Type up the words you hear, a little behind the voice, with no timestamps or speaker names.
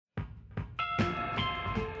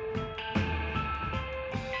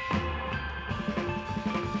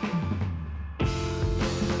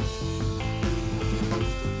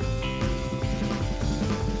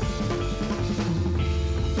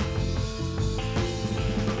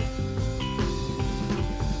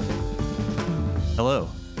Hello,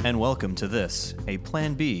 and welcome to this, a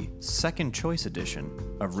Plan B, second choice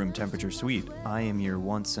edition of Room Temperature Suite. I am your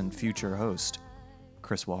once and future host,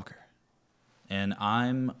 Chris Walker. And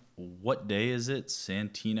I'm, what day is it?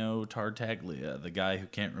 Santino Tartaglia, the guy who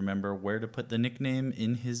can't remember where to put the nickname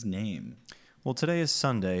in his name. Well, today is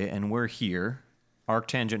Sunday, and we're here.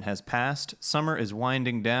 Arctangent has passed, summer is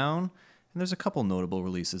winding down, and there's a couple notable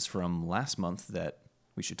releases from last month that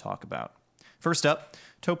we should talk about. First up,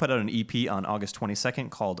 Toe put out an EP on August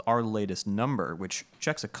 22nd called Our Latest Number, which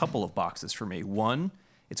checks a couple of boxes for me. One,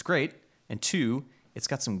 it's great, and two, it's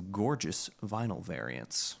got some gorgeous vinyl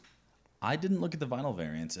variants. I didn't look at the vinyl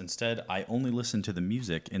variants. Instead, I only listened to the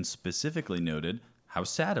music and specifically noted how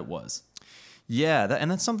sad it was. Yeah,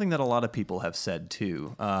 and that's something that a lot of people have said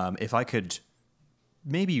too. If I could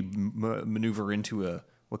maybe maneuver into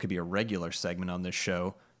what could be a regular segment on this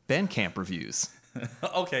show, Bandcamp reviews.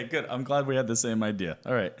 Okay, good. I'm glad we had the same idea.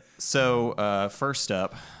 All right. So first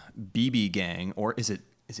up, BB Gang, or is it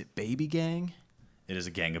Baby Gang? It is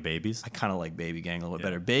a gang of babies. I kind of like Baby Gang a little bit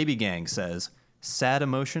better. Baby Gang says, sad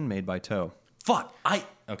emotion made by Toe. Fuck.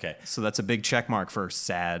 Okay. So that's a big check mark for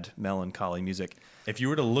sad, melancholy music. If you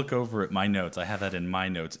were to look over at my notes, I have that in my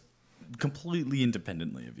notes completely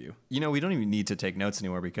independently of you. You know, we don't even need to take notes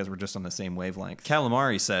anymore because we're just on the same wavelength.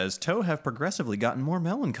 Calamari says, Toe have progressively gotten more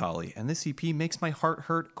melancholy, and this EP makes my heart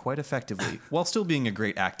hurt quite effectively, while still being a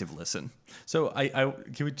great active listen. So I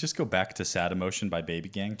can we just go back to Sad Emotion by Baby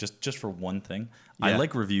Gang, just for one thing? Yeah. I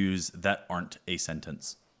like reviews that aren't a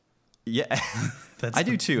sentence. Yeah, I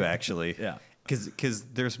do too, actually. Yeah. Because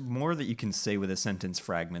there's more that you can say with a sentence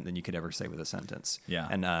fragment than you could ever say with a sentence. Yeah.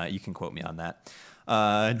 And you can quote me on that.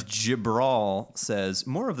 Gibral says,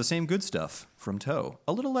 more of the same good stuff from Toe.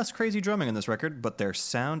 A little less crazy drumming on this record, but their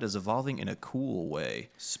sound is evolving in a cool way.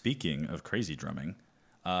 Speaking of crazy drumming,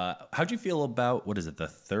 how'd you feel about, what is it, the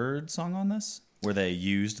third song on this? Where they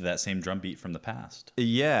used that same drum beat from the past?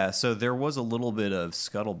 Yeah, so there was a little bit of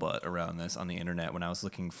scuttlebutt around this on the internet when I was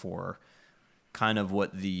looking for kind of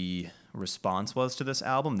what the response was to this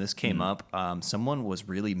album. This came up. Someone was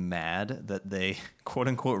really mad that they quote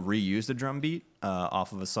unquote reused a drum beat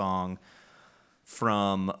off of a song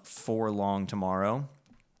from For Long Tomorrow,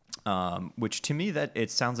 which to me that it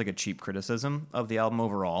sounds like a cheap criticism of the album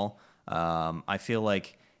overall. I feel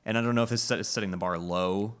like, and I don't know if this is setting the bar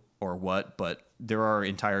low or what, but there are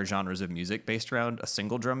entire genres of music based around a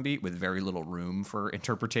single drum beat with very little room for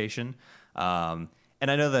interpretation. And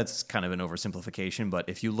I know that's kind of an oversimplification, but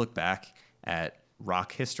if you look back at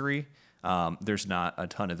rock history, there's not a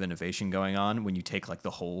ton of innovation going on when you take like the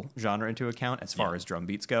whole genre into account as far as drum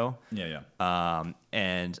beats go. Yeah.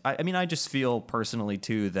 And I mean, I just feel personally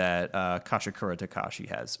too that Kashikura Takashi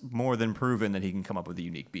has more than proven that he can come up with a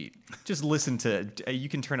unique beat. Just listen to, you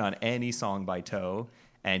can turn on any song by Toe,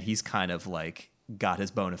 and he's kind of like got his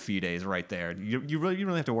bona fides right there. You really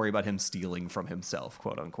have to worry about him stealing from himself,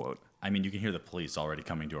 quote unquote. I mean, you can hear the police already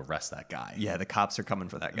coming to arrest that guy. Yeah, the cops are coming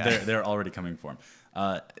for that guy. They're already coming for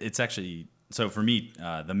him. It's actually, so for me,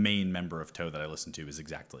 the main member of Toe that I listen to is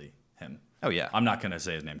exactly him. Oh, yeah. I'm not going to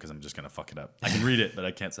say his name because I'm just going to fuck it up. I can read it, but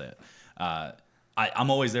I can't say it. I'm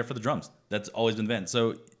always there for the drums. That's always been the band.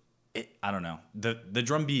 So I don't know. The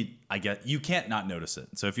drum beat, I get, you can't not notice it.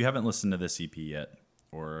 So if you haven't listened to this EP yet,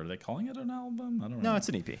 or are they calling it an album? I don't know. No, it's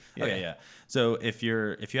an EP. Yeah. So if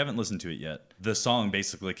you haven't listened to it yet, the song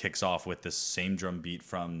basically kicks off with this same drum beat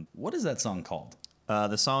from, what is that song called?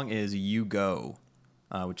 The song is You Go,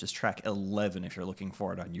 which is track 11 if you're looking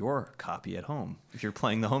for it on your copy at home, if you're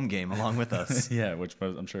playing the home game along with us. Yeah, which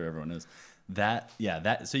I'm sure everyone is.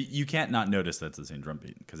 So you can't not notice that's the same drum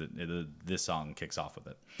beat because this song kicks off with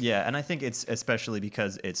it. Yeah, and I think it's especially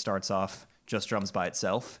because it starts off just drums by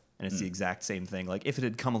itself. And it's the exact same thing. Like, if it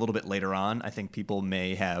had come a little bit later on, I think people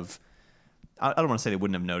may have, I don't want to say they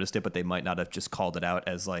wouldn't have noticed it, but they might not have just called it out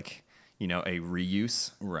as, like, you know, a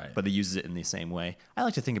reuse. Right. But they use it in the same way. I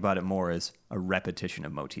like to think about it more as a repetition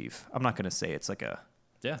of motif. I'm not going to say it's like a...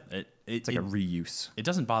 Yeah. It's like a reuse. It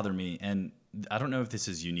doesn't bother me. And I don't know if this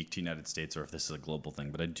is unique to the United States or if this is a global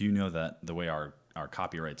thing, but I do know that the way our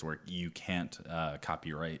copyrights work, you can't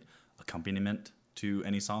copyright accompaniment to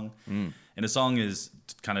any song. And a song is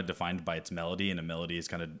kind of defined by its melody, and a melody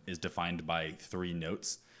is defined by three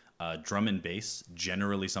notes. Drum and bass,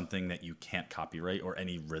 generally something that you can't copyright, or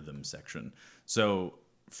any rhythm section. So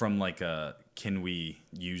from like can we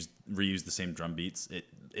reuse the same drum beats?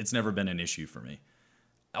 It's never been an issue for me.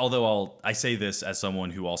 Although I say this as someone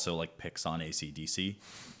who also like picks on AC/DC.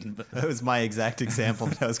 That was my exact example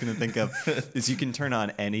that I was going to think of, is you can turn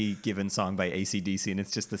on any given song by AC/DC and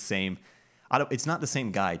it's just the same. It's not the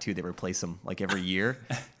same guy too. They replace him like every year,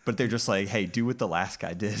 but they're just like, hey, do what the last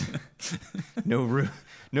guy did. No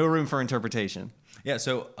room for interpretation. Yeah,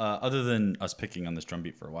 so other than us picking on this drum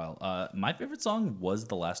beat for a while, my favorite song was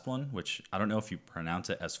the last one, which I don't know if you pronounce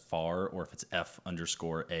it as far or if it's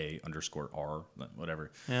F_A_R,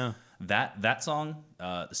 whatever. Yeah. That song,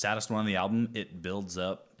 the saddest one on the album, it builds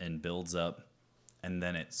up and builds up, and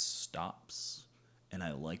then it stops, and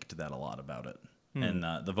I liked that a lot about it. And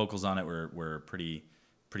the vocals on it were pretty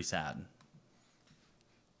sad.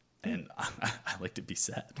 And I like to be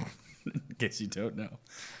sad, in case you don't know.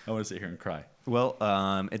 I want to sit here and cry. Well,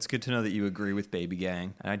 it's good to know that you agree with Baby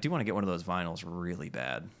Gang, and I do want to get one of those vinyls really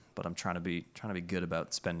bad. But I'm trying to be good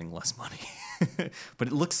about spending less money. But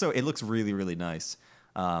it looks really, really nice.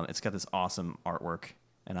 It's got this awesome artwork,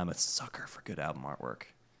 and I'm a sucker for good album artwork.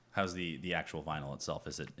 How's the actual vinyl itself?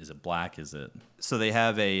 Is it black? Is it? So they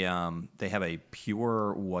have a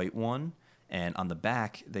pure white one. And on the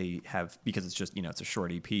back, they have, because it's just, it's a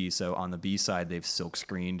short EP, so on the B side, they've silk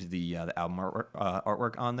screened the album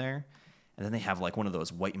artwork on there. And then they have like one of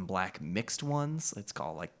those white and black mixed ones. It's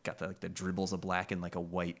called got the dribbles of black and like a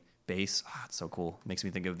white base. Oh, it's so cool. Makes me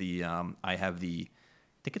think of I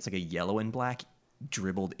think it's like a yellow and black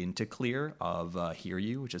dribbled into clear of Hear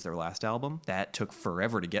You, which is their last album. That took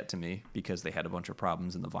forever to get to me because they had a bunch of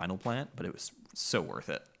problems in the vinyl plant, but it was so worth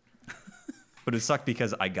it. But it sucked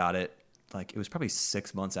because I got it. It was probably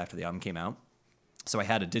 6 months after the album came out. So I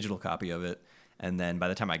had a digital copy of it. And then by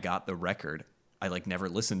the time I got the record, I never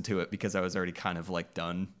listened to it because I was already kind of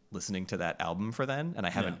done listening to that album for then. And I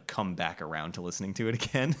haven't come back around to listening to it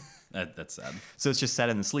again. That's sad. So it's just sat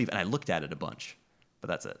in the sleeve. And I looked at it a bunch, but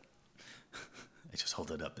that's it. I just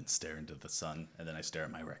hold it up and stare into the sun. And then I stare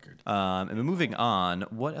at my record. And moving on,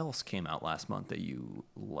 what else came out last month that you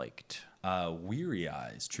liked? Weary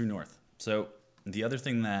Eyes, True North. So the other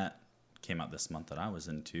thing that came out this month that I was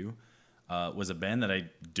into was a band that I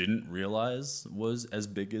didn't realize was as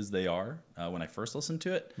big as they are when I first listened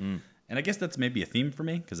to it. And I guess that's maybe a theme for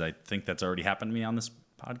me because I think that's already happened to me on this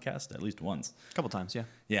podcast at least once. A couple times, yeah.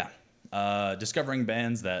 Yeah. Discovering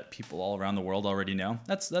bands that people all around the world already know.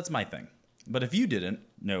 That's my thing. But if you didn't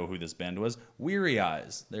know who this band was, Weary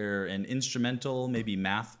Eyes. They're an instrumental, maybe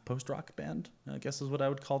math post-rock band, I guess is what I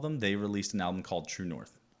would call them. They released an album called True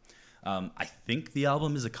North. I think the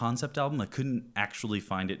album is a concept album. I couldn't actually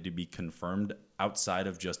find it to be confirmed outside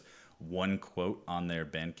of just one quote on their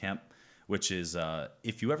Bandcamp, which is,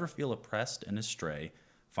 if you ever feel oppressed and astray,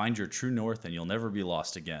 find your true north and you'll never be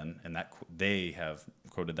lost again. And that they have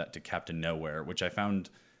quoted that to Captain Nowhere, which I found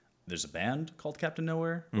there's a band called Captain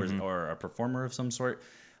Nowhere or a performer of some sort.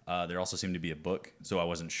 There also seemed to be a book, so I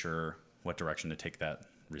wasn't sure what direction to take that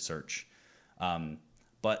research.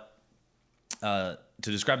 But to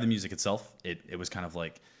describe the music itself, it was kind of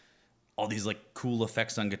like all these cool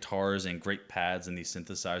effects on guitars and great pads and these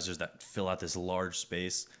synthesizers that fill out this large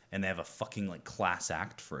space, and they have a fucking class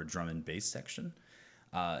act for a drum and bass section.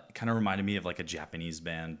 It kind of reminded me of a Japanese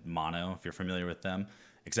band, Mono, if you're familiar with them,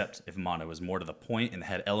 except if Mono was more to the point and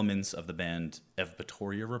had elements of the band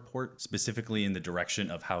Evpatoria Report, specifically in the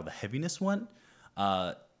direction of how the heaviness went.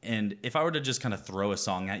 And if I were to just kind of throw a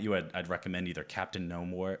song at you, I'd recommend either Captain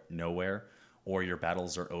Nowhere or Your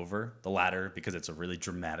Battles Are Over. The latter because it's a really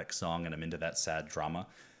dramatic song and I'm into that sad drama.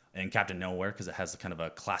 And Captain Nowhere because it has kind of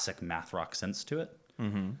a classic math rock sense to it.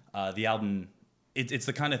 Mm-hmm. The album, it's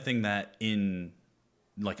the kind of thing that in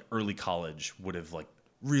early college would have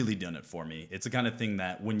really done it for me. It's the kind of thing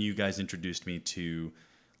that when you guys introduced me to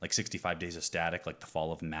 65 Days of Static, the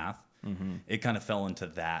fall of math, it kind of fell into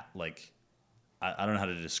that I don't know how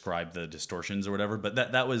to describe the distortions or whatever, but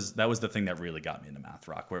that was the thing that really got me into math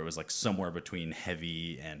rock, where it was somewhere between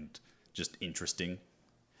heavy and just interesting.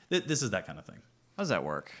 This is that kind of thing. How does that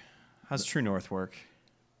work? How's True North work?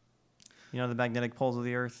 The magnetic poles of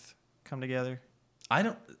the Earth come together?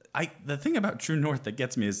 The thing about True North that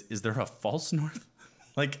gets me is there a false north?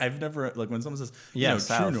 I've never, when someone says,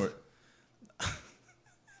 south. True North.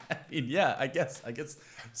 I mean, yeah, I guess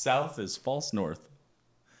south is false north.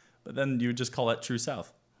 But then you would just call that true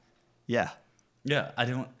south. Yeah. Yeah, I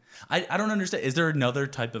don't understand. Is there another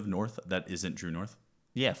type of north that isn't true north?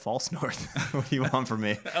 Yeah, false north. What do you want from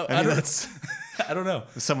me? I don't know.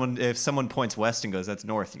 If someone points west and goes, that's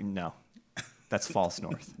north, no. That's false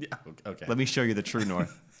north. Yeah, okay. Let me show you the true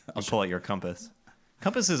north. I'll pull out your compass.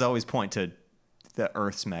 Compasses always point to the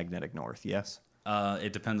Earth's magnetic north, yes?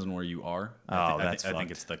 It depends on where you are. I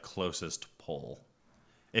think it's the closest pole.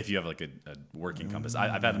 If you have a working compass.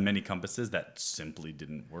 I've had many compasses that simply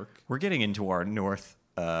didn't work. We're getting into our north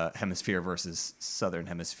hemisphere versus southern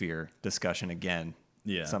hemisphere discussion again.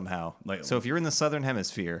 Yeah. Somehow. So if you're in the southern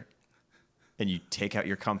hemisphere, and you take out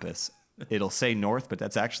your compass, it'll say north, but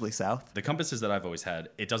that's actually south. The compasses that I've always had,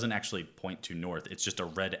 it doesn't actually point to north. It's just a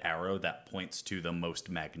red arrow that points to the most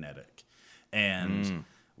magnetic. And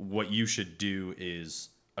what you should do is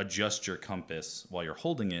adjust your compass while you're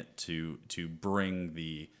holding it to bring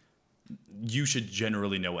the... You should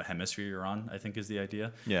generally know what hemisphere you're on, I think is the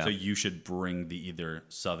idea. Yeah. So you should bring the either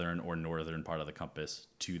southern or northern part of the compass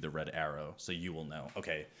to the red arrow. So you will know,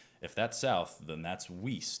 okay, if that's south, then that's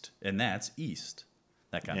west, and that's east.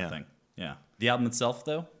 That kind of thing. Yeah. The album itself,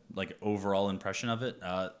 though, like overall impression of it,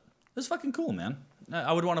 it was fucking cool, man.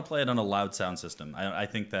 I would want to play it on a loud sound system. I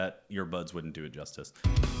think that earbuds wouldn't do it justice.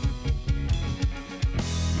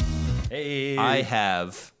 Hey. I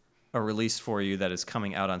have a release for you that is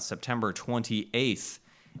coming out on September 28th,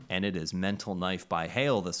 and it is Mental Knife by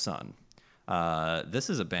Hail the Sun. This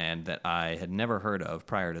is a band that I had never heard of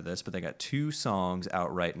prior to this, but they got 2 songs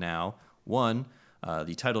out right now. One,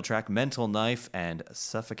 the title track, Mental Knife, and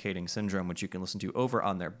Suffocating Syndrome, which you can listen to over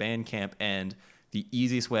on their Bandcamp. And the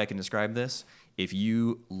easiest way I can describe this, if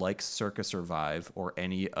you like Circa Survive or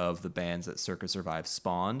any of the bands that Circa Survive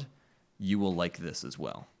spawned, you will like this as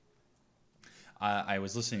well. I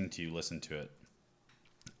was listening to you listen to it.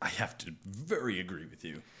 I have to very agree with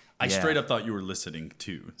you. I Yeah. straight up thought you were listening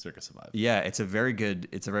to Circa Survive. Yeah, it's a very good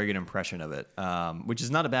impression of it, which is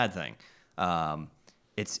not a bad thing.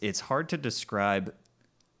 It's hard to describe.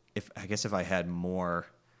 If I had more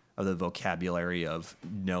of the vocabulary of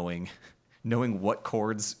knowing what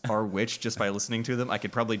chords are which just by listening to them, I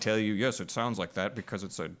could probably tell you, yes, it sounds like that because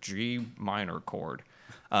it's a G minor chord.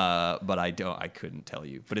 But I couldn't tell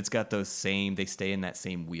you. But it's got those same, they stay in that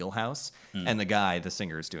same wheelhouse. And the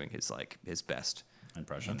singer is doing his best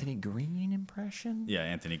Impression. Anthony Green impression? Yeah,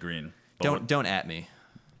 Anthony Green. But Don't at me.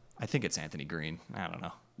 I think it's Anthony Green. I don't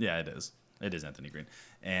know. Yeah, it is. It is Anthony Green,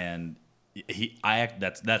 and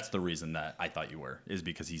that's the reason that I thought you were, is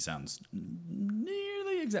because he sounds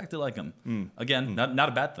nearly exactly like him. Again, not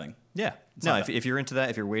a bad thing. Yeah. It's No, not if you're into that,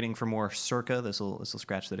 if you're waiting for more Circa, this will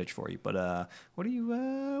scratch that itch for you. But what do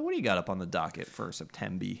you got up on the docket for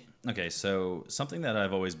September? Okay, so something that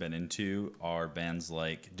I've always been into are bands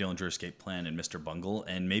like Dillinger Escape Plan and Mr. Bungle,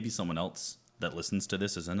 and maybe someone else that listens to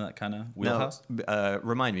this is in that kind of wheelhouse. No,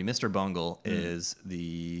 remind me, Mr. Bungle is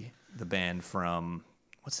the band from,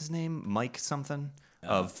 what's his name? Mike something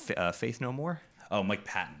of Faith No More? Oh, Mike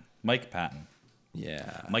Patton. Mike Patton.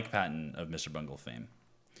 Yeah. Mike Patton of Mr. Bungle fame.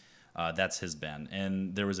 That's his band.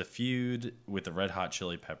 And there was a feud with the Red Hot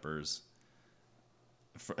Chili Peppers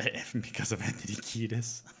because of Anthony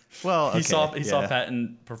Kiedis. Well, okay, he saw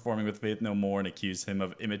Patton performing with Faith No More and accused him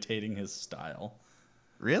of imitating his style.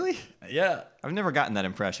 Really? Yeah. I've never gotten that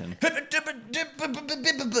impression.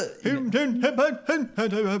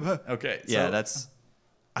 Okay. Yeah,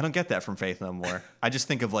 I don't get that from Faith No More. I just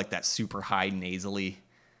think of like that super high nasally.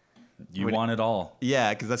 You want it all.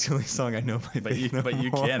 Yeah, because that's the only song I know by Faith No But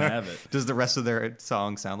you More. can have it. Does the rest of their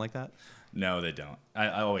songs sound like that? No, they don't.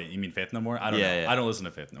 Oh, wait, you mean Faith No More? I don't know. Yeah. I don't listen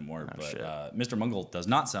to Faith No More, but shit. Mr. Bungle does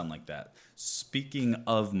not sound like that. Speaking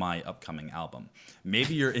of my upcoming album,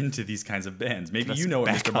 maybe you're into these kinds of bands. Maybe you know what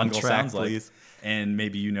back Mr. on Bungle track, sounds please. like, and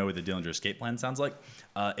maybe you know what the Dillinger Escape Plan sounds like.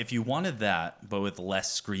 If you wanted that, but with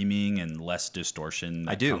less screaming and less distortion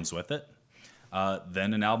that comes with it,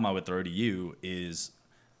 then an album I would throw to you is...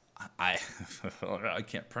 I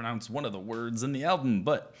can't pronounce one of the words in the album,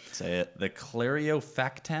 but Say it. The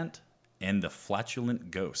Clariofactant and the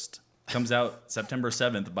Flatulent Ghost comes out September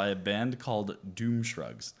 7th by a band called Doom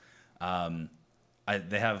Shrugs.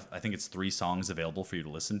 They have, I think it's 3 songs available for you to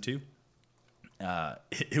listen to.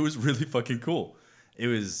 It was really fucking cool. It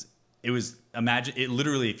was imagine it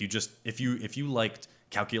literally if you liked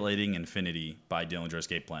Calculating Infinity by Dillinger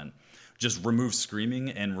Escape Plan, just remove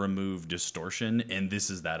screaming and remove distortion, and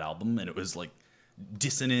this is that album, and it was like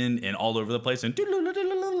dissonant and all over the place, and it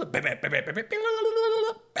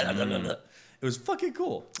was fucking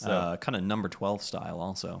cool. So Kind of number 12 style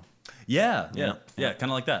also. yeah, kind of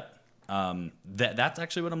like that. That's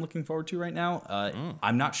actually what I'm looking forward to right now.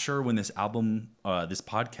 I'm not sure when this album, this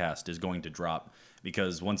podcast is going to drop,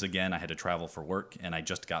 because once again, I had to travel for work, and I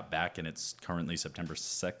just got back, and it's currently September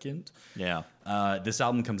 2nd. Yeah. This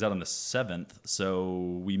album comes out on the 7th,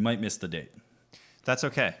 so we might miss the date. That's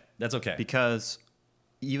okay. That's okay. Because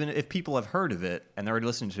even if people have heard of it and they're already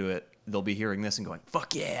listening to it, they'll be hearing this and going,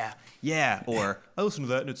 fuck yeah, yeah. Or, I listened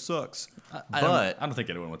to that and it sucks. I don't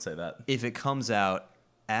think anyone would say that. If it comes out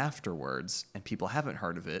afterwards and people haven't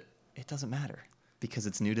heard of it, it doesn't matter because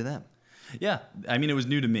it's new to them. Yeah, I mean, it was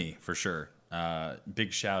new to me, for sure.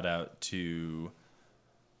 Big shout out to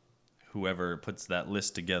whoever puts that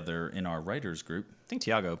list together in our writers group. I think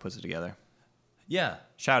Tiago puts it together. Yeah.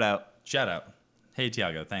 Shout out. Shout out. Hey,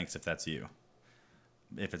 Tiago, thanks if that's you.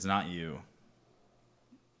 If it's not you,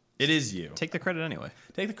 it is you. Take the credit anyway.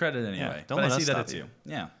 Take the credit anyway. Yeah, don't but let I us see that stop it's you.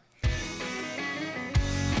 you. Yeah.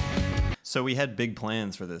 So we had big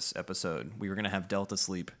plans for this episode. We were going to have Delta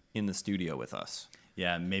Sleep in the studio with us.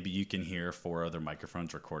 Yeah, maybe you can hear 4 other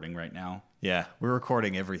microphones recording right now. Yeah, we're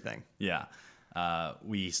recording everything. Yeah.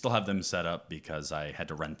 We still have them set up because I had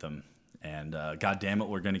to rent them. And God damn it,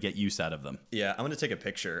 we're going to get use out of them. Yeah, I'm going to take a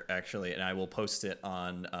picture, actually, and I will post it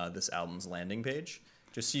on this album's landing page,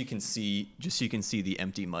 just so you can see the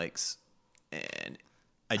empty mics. And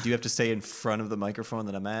I do have to stay in front of the microphone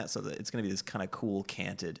that I'm at, so that it's going to be this kind of cool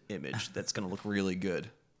canted image that's going to look really good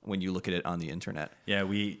when you look at it on the internet. Yeah,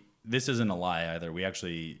 this isn't a lie either. We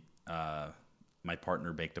actually, my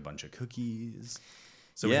partner baked a bunch of cookies.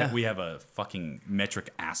 So Yeah. we have a fucking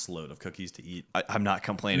metric ass load of cookies to eat. I'm not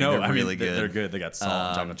complaining. No, they're I mean, really good. They're good. They got salt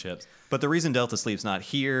and chocolate chips. But the reason Delta Sleep's not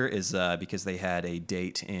here is because they had a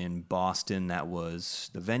date in Boston the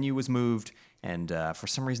venue was moved, and for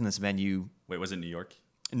some reason this venue... Wait, was it New York?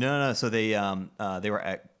 No. So they were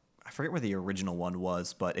at... I forget where the original one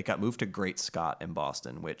was, but it got moved to Great Scott in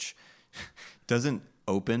Boston, which doesn't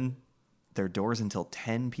open their doors until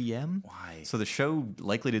 10 p.m. Why? So the show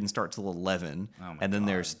likely didn't start till 11. Oh my and then God.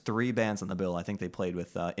 there's 3 bands on the bill. I think they played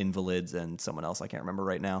with Invalids and someone else I can't remember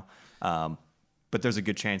right now. But there's a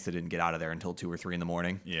good chance they didn't get out of there until 2 or 3 in the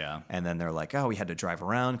morning. Yeah. And then they're like, oh, we had to drive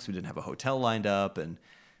around because we didn't have a hotel lined up. And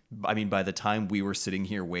I mean, by the time we were sitting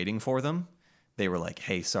here waiting for them, they were like,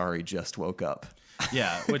 hey, sorry, just woke up.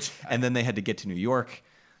 Yeah, which... And then they had to get to New York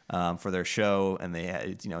for their show, and they had,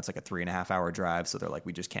 it's like a 3.5 hour drive, so they're like,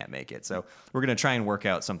 we just can't make it. So we're gonna try and work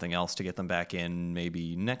out something else to get them back in,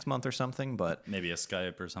 maybe next month or something. But maybe a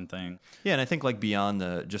Skype or something. yeah, and I think like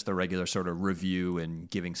beyond just the regular sort of review and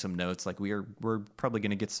giving some notes, like we're probably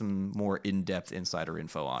gonna get some more in-depth insider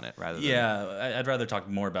info on it rather than I'd rather talk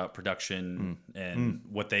more about production and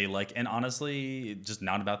what they like, and honestly, just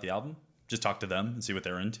not about the album. Just talk to them and see what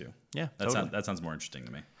they're into. Yeah, that totally. that sounds more interesting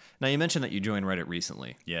to me. Now you mentioned that you joined Reddit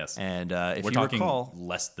recently. Yes, and if we're you talking recall,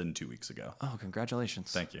 less than 2 weeks ago. oh, congratulations!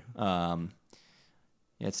 Thank you. Yeah,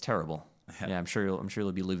 it's terrible. Yeah, I'm sure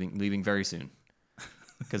you'll be leaving very soon,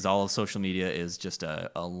 because all of social media is just a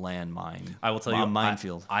landmine. I will tell you, a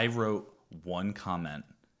minefield. I wrote one comment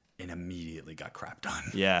and immediately got crapped on.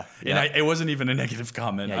 Yeah. And it wasn't even a negative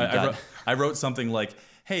comment. Yeah, I wrote something like,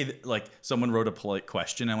 hey, like someone wrote a polite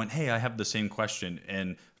question. I went, hey, I have the same question.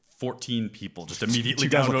 And 14 people just immediately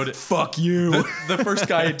downvoted. Fuck you. The first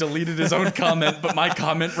guy deleted his own comment, but my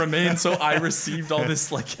comment remained. So I received all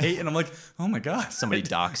this like hate. And I'm like, oh my God. Somebody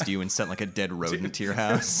doxed you and sent like a dead rodent to your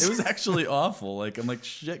house. It was actually awful. Like, I'm like,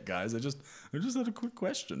 shit, guys, I just had a quick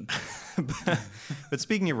question. But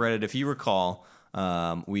speaking of Reddit, if you recall,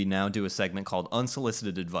 we now do a segment called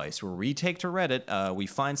Unsolicited Advice, where we take to Reddit, we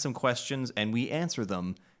find some questions, and we answer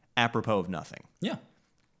them apropos of nothing. Yeah.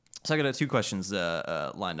 So I got 2 questions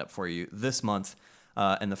lined up for you this month.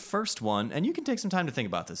 And the first one, and you can take some time to think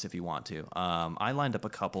about this if you want to. I lined up a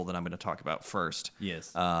couple that I'm going to talk about first.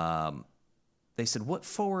 Yes. They said, what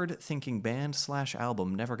forward-thinking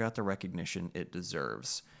band/album never got the recognition it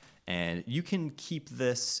deserves? And you can keep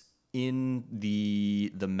this in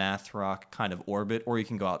the math rock kind of orbit, or you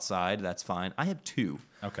can go outside. That's fine. I have 2.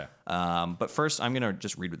 Okay. But first, I'm going to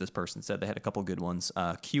just read what this person said. They had a couple good ones.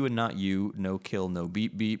 Q and Not You, No Kill, No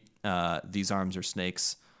Beep Beep. These Arms Are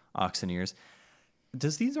Snakes, Oxen Ears.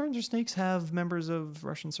 Does These Arms Are Snakes have members of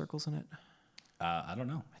Russian Circles in it? I don't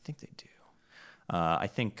know. I think they do. I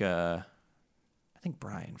think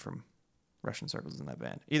Brian from Russian Circles is in that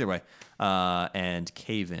band. Either way. And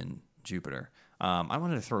Cave In, Jupiter. I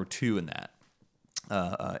wanted to throw 2 in that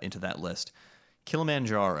into that list.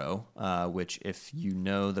 Kilimanjaro, which if you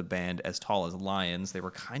know the band As Tall as Lions, they were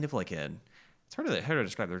kind of like it's hard to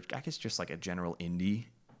describe. They're, I guess, just like a general indie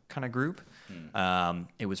kind of group.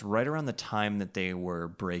 It was right around the time that they were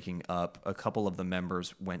breaking up. A couple of the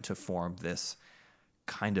members went to form this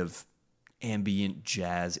kind of ambient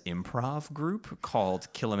jazz improv group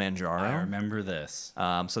called Kilimanjaro. I remember this.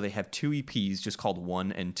 So they have 2 EPs just called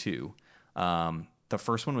 1 and 2. The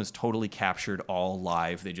first one was totally captured all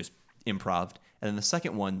live. They just improv'd. And then the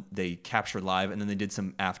second one, they captured live, and then they did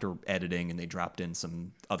some after editing, and they dropped in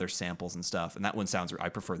some other samples and stuff. And that one I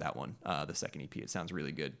prefer that one, the second EP. It sounds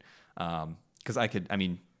really good. Because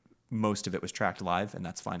most of it was tracked live, and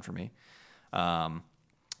that's fine for me. And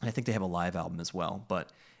I think they have a live album as well. But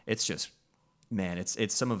it's just, man,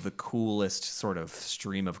 it's some of the coolest sort of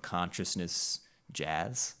stream of consciousness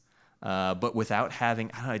jazz. But without having,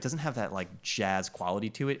 I don't know, it doesn't have that like jazz quality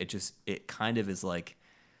to it. It kind of is like,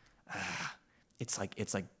 it's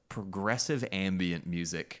like progressive ambient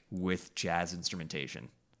music with jazz instrumentation.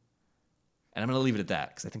 And I'm going to leave it at that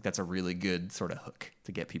because I think that's a really good sort of hook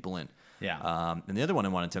to get people in. Yeah. And the other one I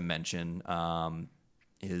wanted to mention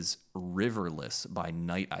is Riverless by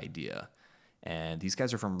Night Idea. And these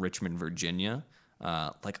guys are from Richmond, Virginia,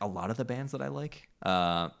 like a lot of the bands that I like.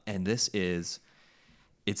 And this is,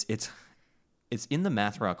 it's in the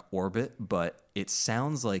math rock orbit, but it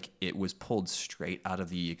sounds like it was pulled straight out of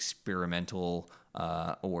the experimental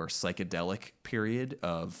or psychedelic period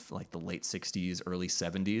of like the late 60s, early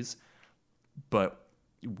 70s. But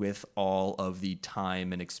with all of the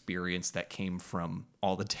time and experience that came from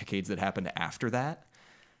all the decades that happened after that,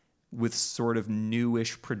 with sort of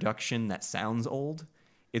newish production that sounds old,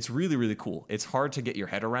 it's really, really cool. It's hard to get your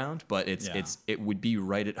head around, but it would be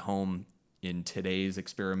right at home in today's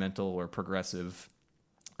experimental or progressive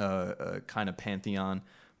kind of pantheon.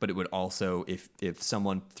 But it would also, if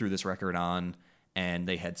someone threw this record on and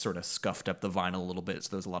they had sort of scuffed up the vinyl a little bit, so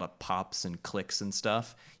there's a lot of pops and clicks and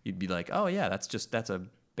stuff, you'd be like, oh yeah, that's a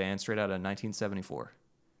band straight out of 1974.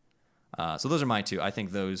 So those are my two. I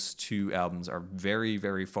think those two albums are very,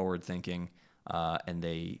 very forward-thinking, and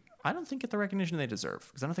I don't think get the recognition they deserve,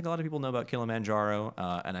 because I don't think a lot of people know about Kilimanjaro,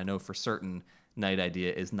 and I know for certain Night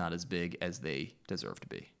Idea is not as big as they deserve to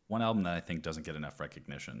be. One album that I think doesn't get enough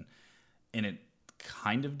recognition, and it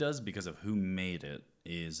kind of does because of who made it,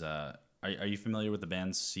 is... Are you familiar with the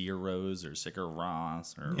band Sigur Rós or Sigur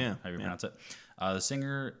Rós, or how you pronounce it? The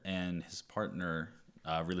singer and his partner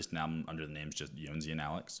released an album under the names just Jonesy and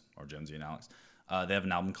Alex, or Jonesy and Alex. They have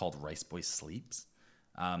an album called Rice Boy Sleeps.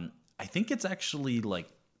 I think it's actually like,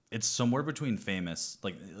 it's somewhere between famous,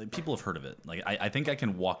 like people have heard of it. Like I think I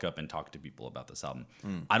can walk up and talk to people about this album.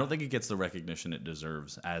 I don't think it gets the recognition it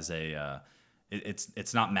deserves as a.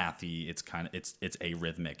 It's not mathy. It's kind of it's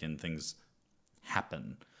arrhythmic and things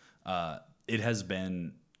happen. It has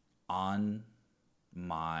been on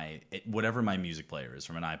whatever my music player is,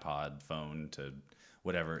 from an iPod, phone to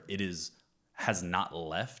whatever it is, has not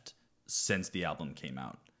left since the album came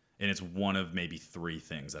out. And it's one of maybe 3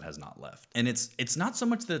 things that has not left. And it's not so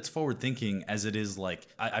much that it's forward thinking as it is like,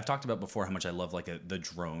 I've talked about before how much I love like the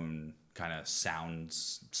drone kind of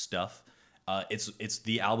sounds stuff. It's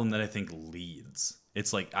the album that I think leads.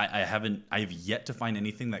 It's like, I've yet to find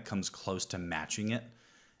anything that comes close to matching it.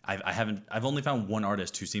 I've only found one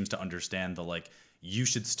artist who seems to understand the, like, you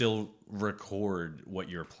should still record what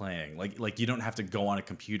you're playing. Like you don't have to go on a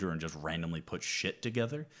computer and just randomly put shit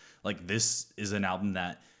together. Like, this is an album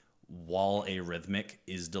that, while arrhythmic,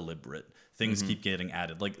 is deliberate. Things keep getting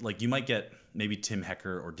added. Like you might get maybe Tim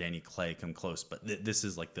Hecker or Danny Clay come close, but this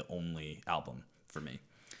is like the only album for me.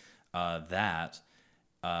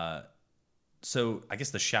 So I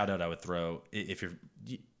guess the shout out I would throw, if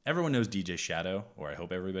everyone knows DJ Shadow, or I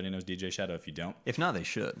hope everybody knows DJ Shadow if you don't. If not, they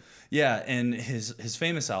should. Yeah, and his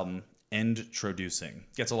famous album, Endtroducing,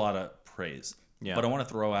 gets a lot of praise. Yeah. But I want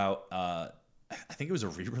to throw out, I think it was a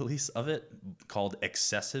re-release of it called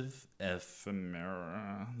Excessive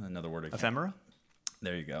Ephemera. Another word. Ephemera?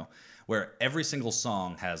 There you go. Where every single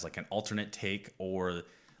song has like an alternate take, or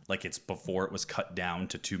like it's before it was cut down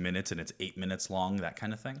to 2 minutes and it's 8 minutes long, that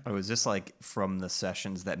kind of thing. Oh, is this like from the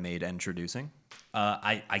sessions that made Endtroducing?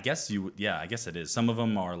 I guess I guess it is. Some of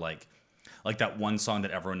them are like that one song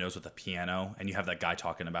that everyone knows with the piano, and you have that guy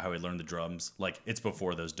talking about how he learned the drums. Like, it's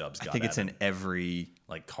before those dubs got added. I think it's in every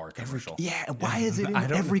like car commercial. Why is it in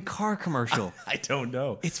every car commercial? I don't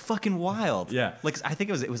know. It's fucking wild. Yeah. Like, I think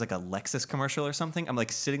it was like a Lexus commercial or something. I'm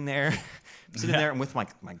like sitting there and with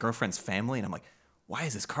my girlfriend's family, and I'm like, why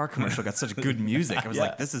has this car commercial got such good music? I was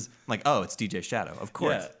like, this is like, oh, it's DJ Shadow, of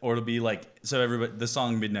course. Yeah. Or it'll be like, so everybody, the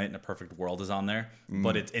song Midnight in a Perfect World is on there,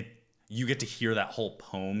 but you get to hear that whole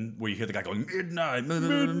poem where you hear the guy going, midnight.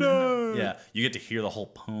 Yeah, you get to hear the whole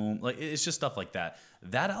poem. Like, it's just stuff like that.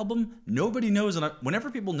 That album, nobody knows. And whenever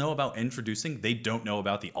people know about Endtroducing, they don't know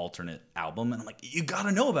about the alternate album. And I'm like, you got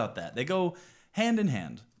to know about that. They go hand in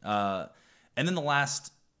hand. And then the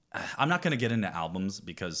last, I'm not going to get into albums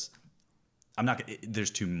because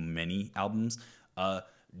there's too many albums.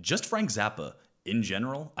 Just Frank Zappa in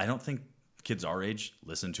general, I don't think kids our age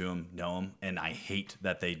listen to him, know him, and I hate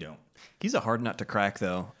that they don't. He's a hard nut to crack,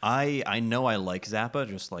 though. I know I like Zappa,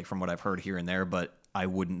 just like from what I've heard here and there, but I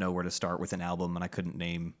wouldn't know where to start with an album, and I couldn't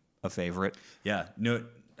name a favorite. Yeah, no,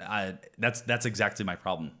 that's exactly my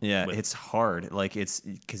problem. Yeah, it's hard. Like, it's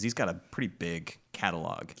because he's got a pretty big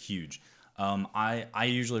catalog. Huge. I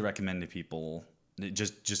usually recommend to people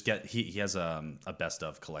just get. He has a best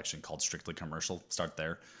of collection called Strictly Commercial. Start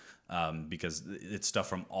there. Because it's stuff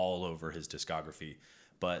from all over his discography.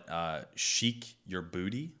 But Chic Your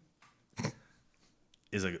Booty,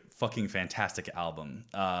 is a fucking fantastic album.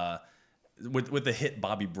 With the hit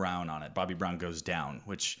Bobby Brown on it. Bobby Brown Goes Down,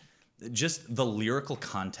 which just the lyrical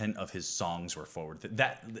content of his songs were forward.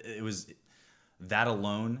 That it was that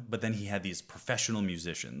alone, but then he had these professional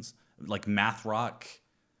musicians like Math Rock.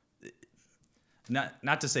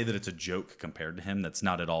 Not to say that it's a joke compared to him. That's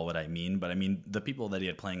not at all what I mean. But I mean the people that he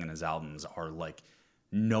had playing in his albums are like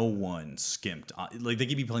no one skimped. Like they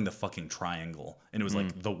could be playing the fucking Triangle, and it was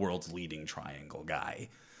like the world's leading Triangle guy.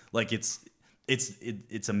 Like it's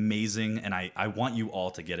amazing, and I want you all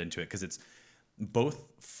to get into it because it's both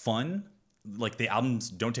fun. Like the albums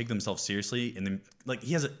don't take themselves seriously, and then like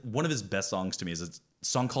he has one of his best songs to me is a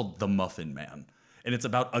song called "The Muffin Man," and it's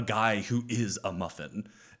about a guy who is a muffin.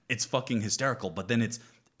 It's fucking hysterical, but then it's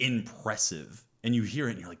impressive, and you hear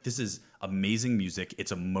it, and you're like, "This is amazing music.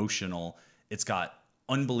 It's emotional. It's got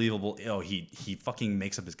unbelievable." Oh, he fucking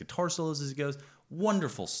makes up his guitar solos as he goes.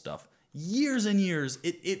 Wonderful stuff. Years and years.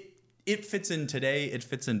 It fits in today. It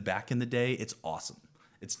fits in back in the day. It's awesome.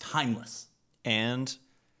 It's timeless. And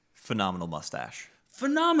phenomenal mustache.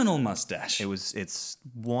 Phenomenal mustache. It's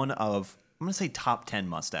one of, I'm gonna say, top 10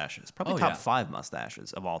 mustaches, probably top 5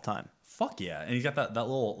 mustaches of all time. Fuck yeah! And he's got that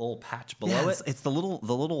little patch below it. It's the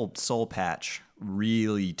little soul patch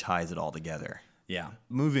really ties it all together. Yeah.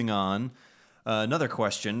 Moving on, another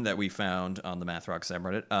question that we found on the Math Rock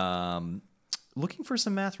subreddit. Looking for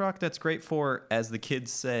some math rock that's great for, as the kids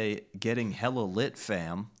say, getting hella lit,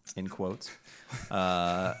 fam, in quotes.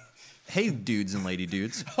 Hey, dudes and lady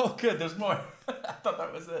dudes. Oh, good. There's more. I thought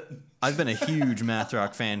that was it. I've been a huge math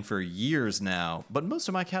rock fan for years now, but most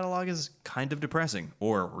of my catalog is kind of depressing,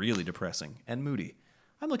 or really depressing, and moody.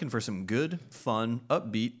 I'm looking for some good, fun,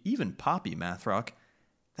 upbeat, even poppy math rock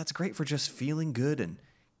that's great for just feeling good and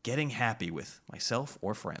getting happy with myself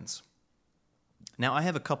or friends. Now, I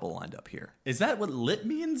have a couple lined up here. Is that what lit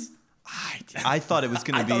means? I thought it was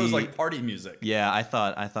going to be. I thought it was like party music. Yeah, I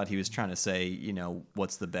thought he was trying to say,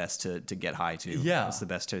 what's the best to get high to? Yeah. What's the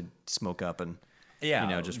best to smoke up and,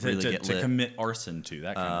 just to, really to, get to lit. commit arson to,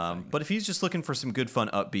 that kind of thing. But if he's just looking for some good, fun,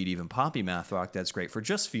 upbeat, even poppy math rock, that's great for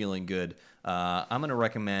just feeling good. I'm gonna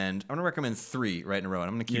recommend 3 right in a row, and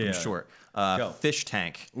I'm gonna keep them short. Fish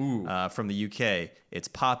Tank from the UK. It's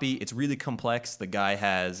poppy. It's really complex. The guy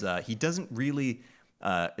has he doesn't really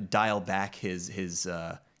dial back his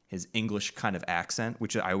English kind of accent,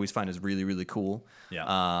 which I always find is really, really cool.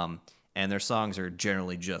 Yeah. And their songs are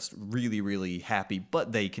generally just really, really happy,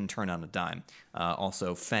 but they can turn on a dime.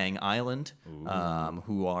 Also, Fang Island,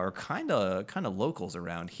 who are kind of locals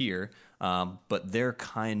around here, but they're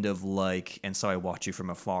kind of like, and so I Watch You From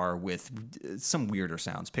Afar with some weirder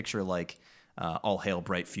sounds. Picture like All Hail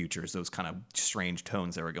Bright Futures, those kind of strange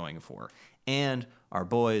tones they were going for. And our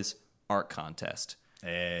boys, Art Contest.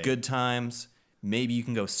 Hey. Good times. Maybe you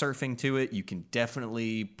can go surfing to it. You can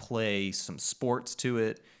definitely play some sports to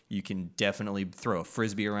it. You can definitely throw a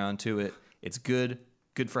frisbee around to it. It's good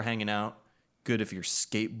for hanging out. Good if you're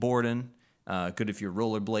skateboarding. Good if you're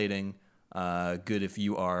rollerblading. Good if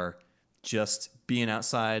you are just being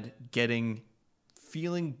outside,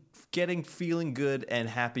 feeling good and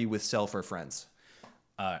happy with self or friends.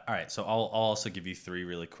 All right, so I'll also give you 3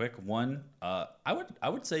 really quick. One, I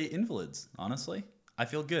would say Invalids. Honestly, I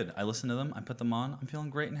feel good. I listen to them. I put them on. I'm feeling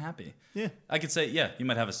great and happy. Yeah. I could say, you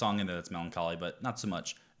might have a song in there that's melancholy, but not so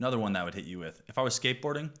much. Another one that would hit you with, if I was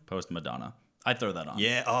skateboarding, Post Madonna. I'd throw that on.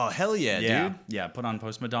 Yeah. Oh, hell yeah, dude. Yeah, put on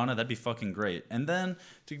Post Madonna. That'd be fucking great. And then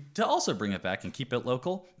to also bring it back and keep it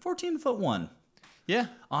local, 14-Foot-One. Yeah.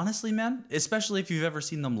 Honestly, man, especially if you've ever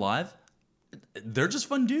seen them live, they're just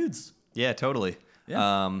fun dudes. Yeah, totally.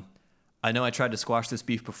 Yeah. I know I tried to squash this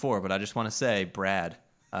beef before, but I just want to say, Brad,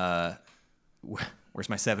 where's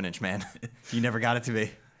my 7-inch, man? You never got it to me.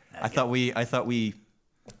 I thought we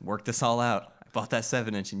worked this all out. I bought that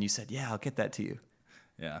 7-inch, and you said, "Yeah, I'll get that to you."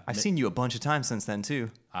 Yeah. I've seen you a bunch of times since then too.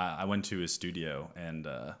 I went to his studio and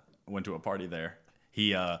went to a party there.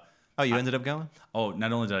 He you ended up going? Oh,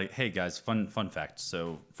 not only did I, hey guys, fun fact.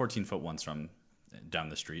 So 14-Foot-One's from down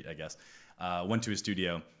the street, I guess. Went to his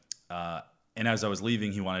studio, and as I was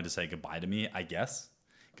leaving, he wanted to say goodbye to me, I guess,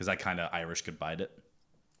 because I kind of Irish goodbye'd it.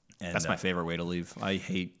 And, that's my favorite way to leave. I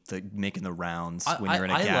hate making the rounds when you're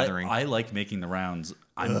in a gathering. I like making the rounds.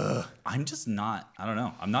 I'm just not. I don't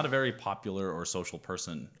know. I'm not a very popular or social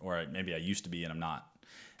person, or maybe I used to be, and I'm not.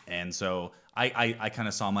 And so I kind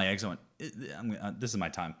of saw my exit. And went, this is my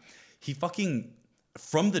time. He fucking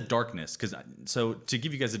from the darkness. So to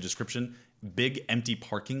give you guys a description, big empty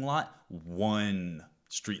parking lot, 1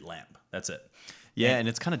 street lamp. That's it. Yeah, and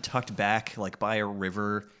it's kind of tucked back like by a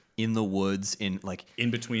river in the woods, in like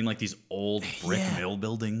in between like these old brick mill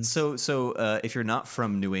buildings. So if you're not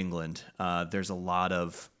from New England, there's a lot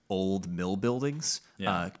of old mill buildings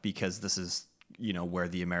because this is where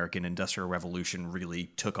the American Industrial Revolution really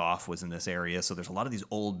took off, was in this area. So there's a lot of these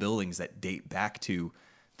old buildings that date back to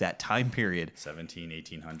that time period,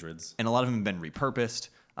 1800s, and a lot of them have been repurposed.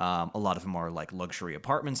 A lot of them are like luxury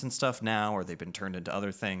apartments and stuff now, or they've been turned into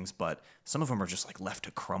other things, but some of them are just like left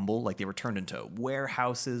to crumble. Like they were turned into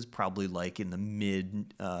warehouses probably like in the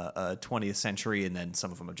mid 20th century, and then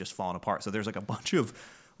some of them have just fallen apart. So there's like a bunch of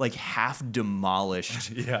like half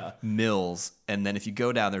demolished mills, and then if you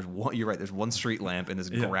go down, you're right, there's one street lamp in this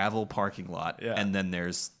gravel parking lot, and then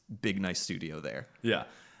there's big nice studio there.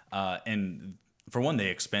 And for one, they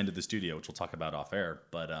expanded the studio, which we'll talk about off air.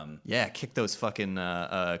 But kick those fucking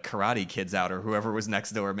karate kids out, or whoever was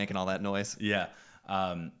next door making all that noise.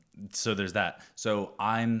 So there's that. So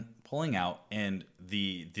I'm pulling out, and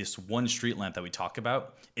this one street lamp that we talk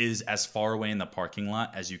about is as far away in the parking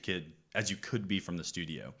lot as you could be from the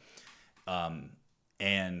studio.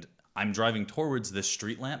 And I'm driving towards this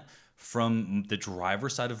street lamp from the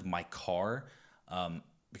driver's side of my car,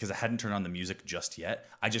 because I hadn't turned on the music just yet.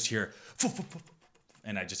 I just hear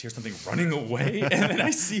and I just hear something running away, and then I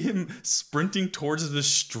see him sprinting towards the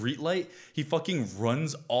streetlight. He fucking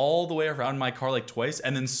runs all the way around my car like twice,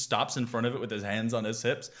 and then stops in front of it with his hands on his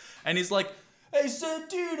hips, and he's like, "Hey,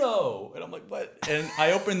 Santino!" And I'm like, "What?" And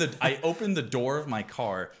I open the door of my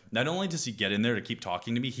car. Not only does he get in there to keep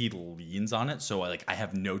talking to me, he leans on it, so I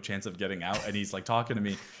have no chance of getting out, and he's like talking to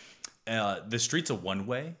me. The street's a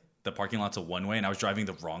one-way. The parking lot's a one-way, and I was driving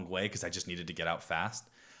the wrong way because I just needed to get out fast.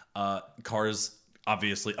 Cars,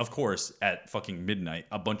 obviously, of course, at fucking midnight,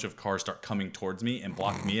 a bunch of cars start coming towards me and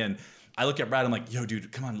block me. And I look at Brad, I'm like, "Yo,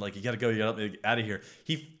 dude, come on, like, you gotta go, you gotta get out of here."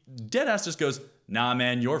 He dead ass just goes, "Nah,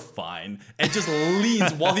 man, you're fine," and just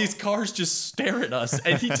leans while these cars just stare at us.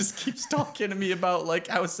 And he just keeps talking to me about like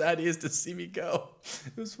how sad he is to see me go.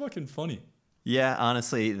 It was fucking funny. Yeah,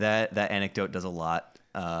 honestly, that anecdote does a lot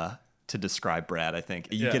to describe Brad. I think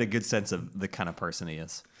you get a good sense of the kind of person he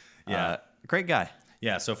is. Great guy.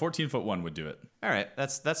 Yeah, so 14'1" would do it. All right,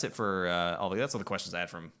 that's it for that's all the questions I had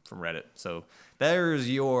from Reddit. So there's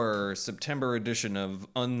your September edition of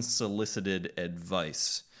Unsolicited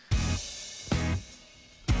Advice.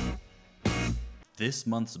 This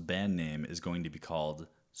month's band name is going to be called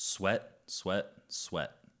Sweat, Sweat,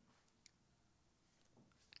 Sweat.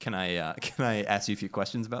 Can I ask you a few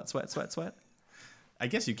questions about Sweat, Sweat, Sweat? I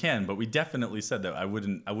guess you can, but we definitely said that I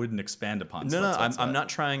wouldn't expand upon. I'm not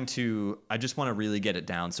trying to. I just want to really get it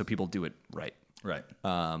down so people do it right. Right.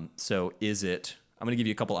 So is it? I'm going to give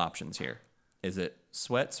you a couple options here. Is it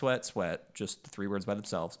sweat, sweat, sweat, just the three words by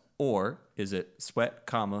themselves, or is it sweat,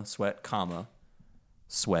 comma, sweat, comma,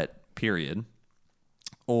 sweat, period,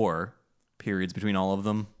 or periods between all of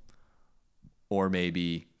them, or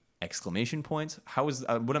maybe exclamation points? How is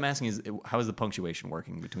what I'm asking is, how is the punctuation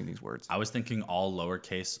working between these words? I was thinking all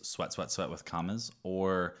lowercase sweat, sweat, sweat with commas,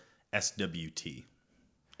 or SWT.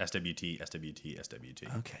 SWT, SWT,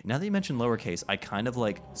 SWT. Okay. Now that you mentioned lowercase, I kind of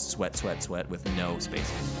like sweat, sweat, sweat with no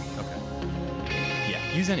spaces. Okay.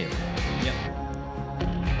 Yeah. Use any of them. Yep.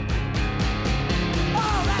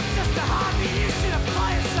 Oh, that's just a hobby. You should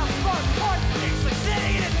apply yourself more important things like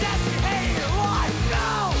sitting at a desk and hating your life.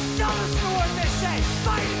 No! Don't listen to what they say.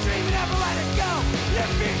 Find your dream and never let it go. Your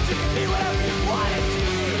future can be whatever you want it to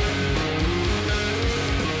be.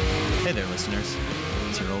 Hey there, listeners.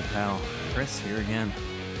 It's your old pal, Chris, here again.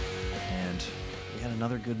 And we had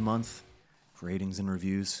another good month of ratings and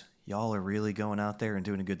reviews. Y'all are really going out there and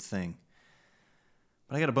doing a good thing.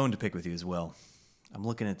 But I got a bone to pick with you as well. I'm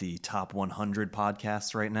looking at the top 100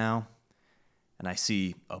 podcasts right now, and I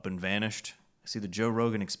see Up and Vanished. I see the Joe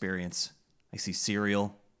Rogan Experience. I see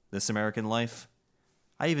Serial, This American Life.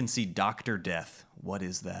 I even see Dr. Death. What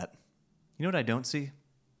is that? You know what I don't see?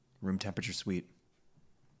 Room Temperature Suite.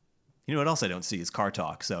 You know what else I don't see is Car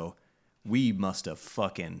Talk. So we must have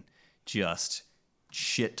fucking just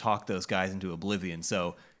shit talked those guys into oblivion.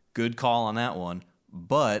 So good call on that one.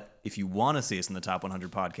 But if you want to see us in the top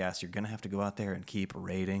 100 podcasts, you're going to have to go out there and keep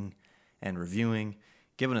rating and reviewing,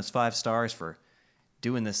 giving us 5 stars for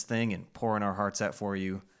doing this thing and pouring our hearts out for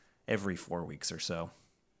you every 4 weeks or so.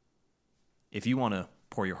 If you want to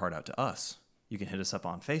pour your heart out to us, you can hit us up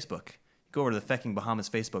on Facebook. Go over to the Fecking Bahamas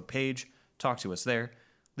Facebook page, talk to us there,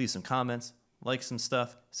 leave some comments, like some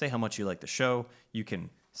stuff, say how much you like the show. You can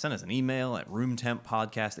send us an email at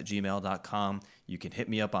roomtemppodcast@gmail.com. You can hit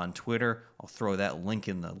me up on Twitter. I'll throw that link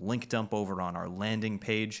in the link dump over on our landing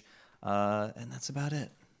page. And that's about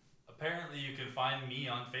it. Apparently, you can find me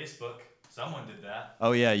on Facebook. Someone did that.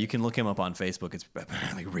 Oh yeah, you can look him up on Facebook. It's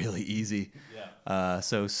apparently really easy. Yeah.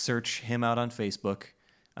 So search him out on Facebook.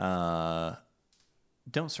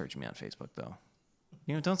 Don't search me on Facebook though.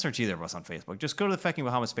 Don't search either of us on Facebook. Just go to the Fucking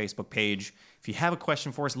Bahamas Facebook page. If you have a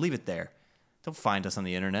question for us, leave it there. Don't find us on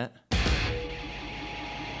the internet.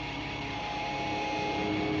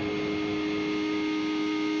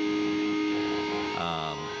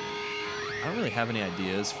 I don't really have any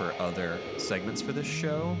ideas for other segments for this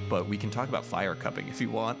show, but we can talk about fire cupping if you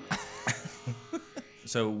want.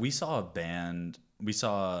 So we saw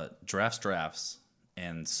Drafts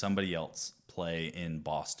and somebody else play in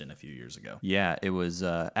Boston a few years ago. Yeah, it was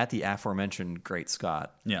at the aforementioned Great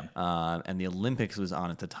Scott. Yeah. And the Olympics was on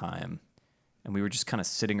at the time. And we were just kind of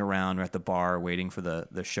sitting around at the bar waiting for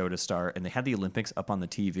the show to start. And they had the Olympics up on the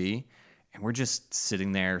TV. And we're just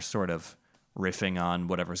sitting there sort of riffing on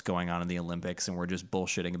whatever's going on in the Olympics. And we're just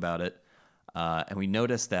bullshitting about it. And we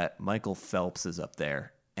noticed that Michael Phelps is up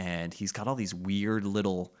there. And he's got all these weird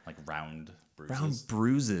little... like round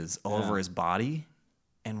bruises all over his body.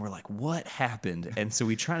 And we're like, what happened? And so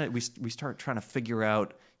we start trying to figure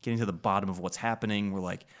out, getting to the bottom of what's happening. We're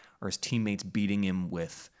like, are his teammates beating him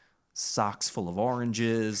with socks full of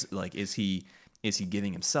oranges? Like, is he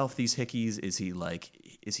giving himself these hickeys? Is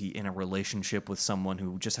he in a relationship with someone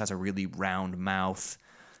who just has a really round mouth,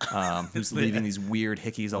 who's leaving these weird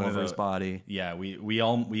hickeys all over his body? Yeah, we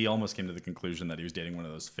almost came to the conclusion that he was dating one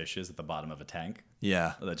of those fishes at the bottom of a tank.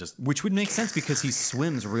 Yeah, which would make sense because he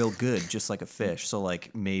swims real good, just like a fish. So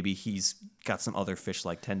like maybe he's got some other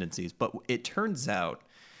fish-like tendencies. But it turns out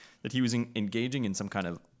that he was engaging in some kind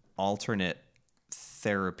of alternate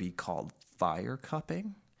therapy called fire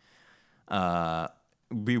cupping.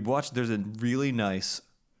 There's a really nice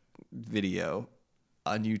video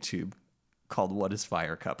on YouTube called "What is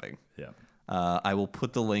Fire Cupping?" Yeah. I will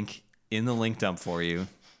put the link in the link dump for you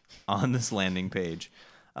on this landing page.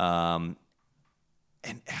 And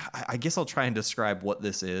I guess I'll try and describe what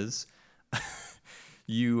this is.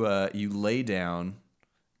 You lay down,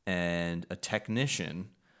 and a technician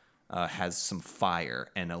has some fire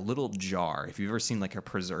and a little jar. If you've ever seen like a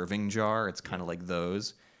preserving jar, it's kind of like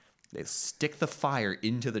those. They stick the fire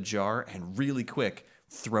into the jar and really quick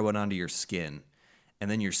throw it onto your skin. And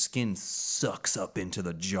then your skin sucks up into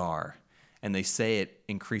the jar. And they say it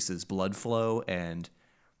increases blood flow and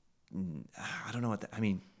I don't know what that, I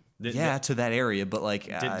mean, to that area, but like...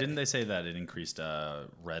 didn't they say that it increased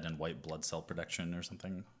red and white blood cell production or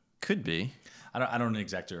something? Could be. I don't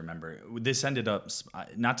exactly remember. This ended up,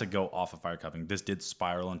 not to go off of fire cupping, this did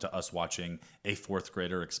spiral into us watching A Fourth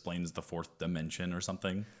Grader Explains the Fourth Dimension or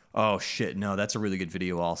something. Oh, shit. No, that's a really good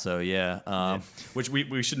video also, yeah. Which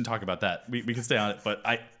we shouldn't talk about that. We can stay on it, but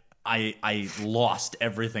I lost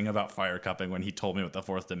everything about fire cupping when he told me what the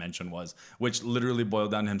fourth dimension was, which literally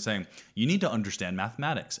boiled down to him saying, you need to understand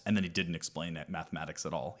mathematics. And then he didn't explain mathematics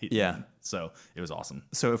at all. So it was awesome.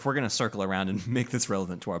 So if we're going to circle around and make this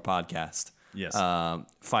relevant to our podcast, yes,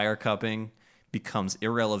 fire cupping becomes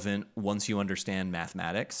irrelevant once you understand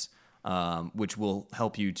mathematics, which will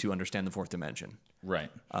help you to understand the fourth dimension.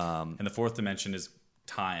 Right. And the fourth dimension is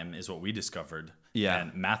time, is what we discovered. Yeah.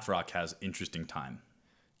 And Math Rock has interesting time.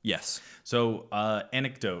 Yes. So,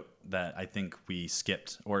 anecdote that I think we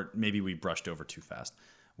skipped, or maybe we brushed over too fast.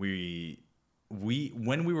 We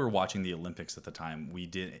when we were watching the Olympics at the time, we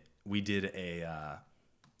did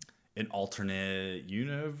an alternate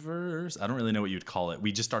universe. I don't really know what you'd call it.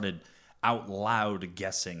 We just started out loud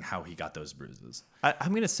guessing how he got those bruises.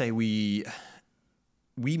 I'm gonna say we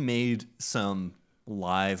made some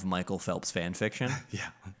live Michael Phelps fan fiction. Yeah,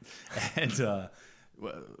 and.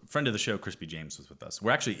 Friend of the show, Crispy James, was with us. We're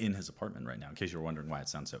actually in his apartment right now, in case you're wondering why it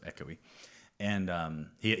sounds so echoey. And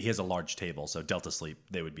he has a large table, so Delta Sleep,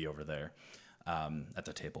 they would be over there at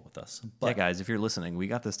the table with us. But yeah, guys, if you're listening, we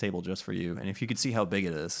got this table just for you. And if you could see how big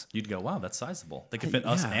it is, you'd go, wow, that's sizable. They could fit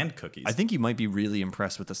us and cookies. I think you might be really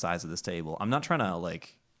impressed with the size of this table. I'm not trying to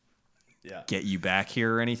get you back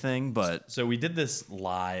here or anything, but... So we did this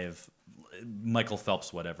live, Michael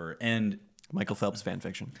Phelps, whatever, and... Michael Phelps fan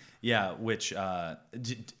fiction. Yeah, which I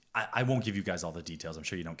won't give you guys all the details. I'm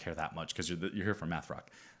sure you don't care that much because you're here for Math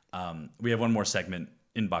Rock. We have one more segment,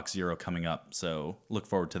 Inbox Zero, coming up, so look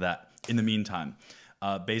forward to that. In the meantime,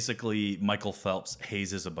 basically, Michael Phelps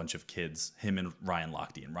hazes a bunch of kids, him and Ryan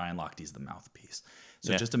Lochte, and Ryan Lochte's the mouthpiece.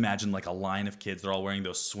 So just imagine like a line of kids. They're all wearing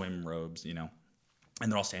those swim robes, and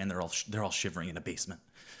they're all standing. They're all shivering in a basement,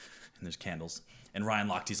 and there's candles. And Ryan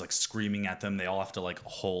Lochte's like screaming at them. They all have to like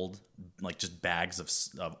hold like just bags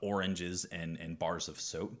of oranges and bars of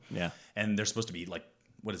soap. Yeah. And they're supposed to be like,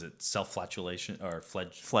 what is it? Self-flagellation or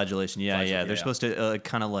flagellation? Yeah. They're supposed to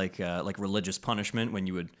kind of like religious punishment when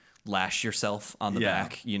you would lash yourself on the Yeah.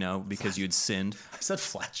 back, because you'd sinned. I said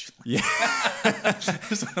flatulence. Yeah. I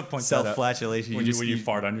just want to point that out. Self-flagellation. When you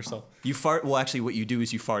fart on yourself. You fart. Well, actually, what you do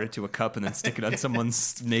is you fart into a cup and then stick it on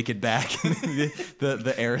someone's naked back.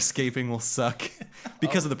 the air escaping will suck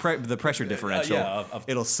because of the pressure differential.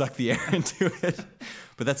 It'll suck the air into it.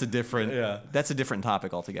 But that's a different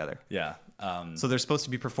topic altogether. Yeah. So they're supposed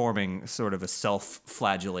to be performing sort of a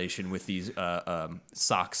self-flagellation with these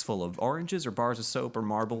socks full of oranges or bars of soap or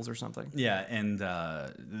marbles or something. Yeah, and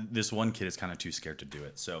this one kid is kind of too scared to do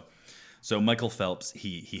it. So Michael Phelps,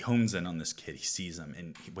 he hones in on this kid. He sees him,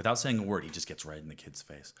 and without saying a word, he just gets right in the kid's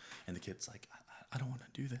face. And the kid's like, I don't want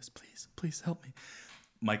to do this. Please help me.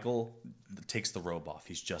 Michael takes the robe off.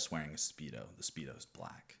 He's just wearing a Speedo. The Speedo's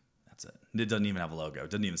black. That's it. It doesn't even have a logo. It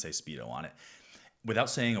doesn't even say Speedo on it.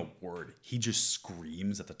 Without saying a word, he just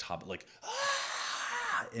screams at the top, like,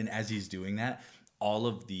 ah! And as he's doing that, all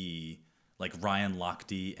of the, like, Ryan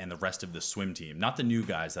Lochte and the rest of the swim team, not the new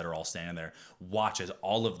guys that are all standing there, watch as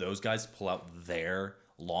all of those guys pull out their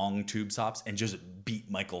long tube sops and just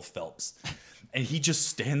beat Michael Phelps. And he just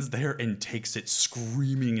stands there and takes it,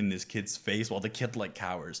 screaming in this kid's face while the kid, like,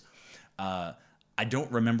 cowers. I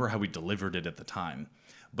don't remember how we delivered it at the time,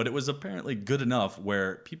 but it was apparently good enough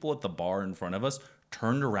where people at the bar in front of us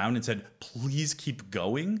turned around and said, please keep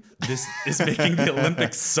going. This is making the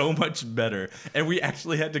Olympics so much better. And we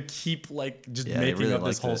actually had to keep making really up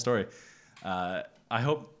this whole liked it. story. I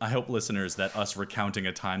hope listeners that us recounting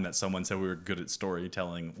a time that someone said we were good at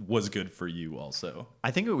storytelling was good for you also.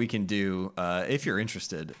 I think what we can do, if you're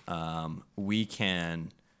interested, we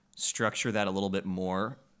can structure that a little bit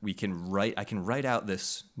more. I can write out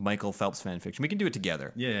this Michael Phelps fan fiction. We can do it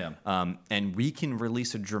together. Yeah. And we can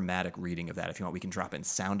release a dramatic reading of that if you want. We can drop in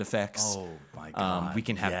sound effects. Oh my God. We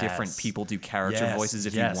can have different people do character Yes, voices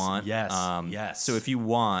if yes, you want. yes. So if you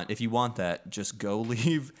want that, just go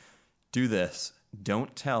do this.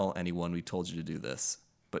 Don't tell anyone we told you to do this,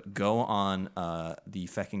 but go on the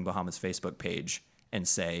Fecking Bahamas Facebook page and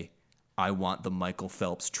say, I want the Michael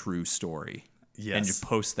Phelps true story. Yes. And you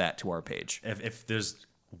post that to our page. If there's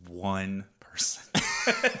one person,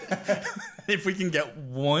 if we can get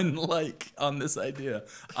one like on this idea,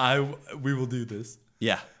 we will do this.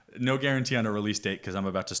 Yeah. No guarantee on a release date because I'm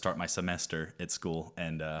about to start my semester at school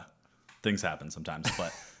and things happen sometimes,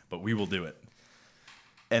 but we will do it.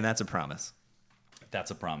 And that's a promise. That's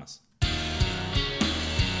a promise.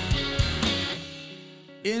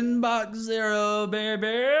 Inbox 0,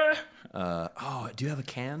 baby. Do you have a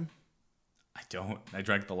can? I don't. I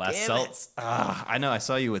drank the last seltz. I know. I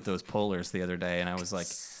saw you with those polars the other day, and I was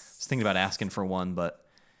thinking about asking for one, but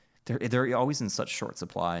they're always in such short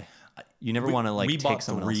supply. You never want to we take bought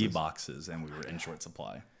someone 3 else's. boxes and we were in short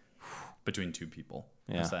supply between 2 people.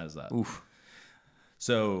 Yeah. How sad is that? Oof.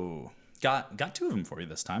 So got 2 of them for you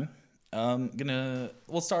this time.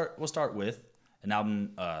 We'll start with an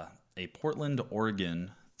album, a Portland,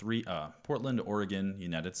 Oregon,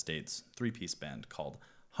 United States 3-piece band called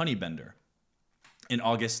Honeybender. In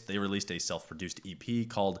August, they released a self-produced EP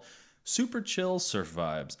called Super Chill Surf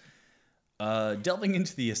Vibes. Delving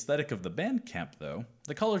into the aesthetic of the Bandcamp, though,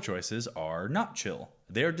 the color choices are not chill.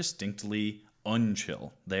 They are distinctly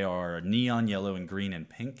unchill. They are neon yellow and green and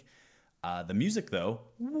pink. The music, though,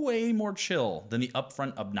 way more chill than the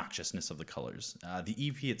upfront obnoxiousness of the colors. The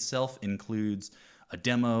EP itself includes a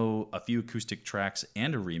demo, a few acoustic tracks,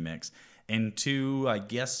 and a remix, and 2, I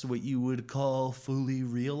guess what you would call fully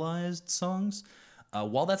realized songs.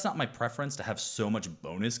 While that's not my preference to have so much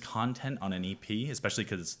bonus content on an EP, especially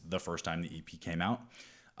because it's the first time the EP came out,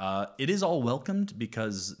 it is all welcomed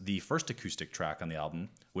because the first acoustic track on the album,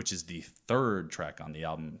 which is the 3rd track on the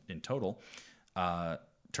album in total,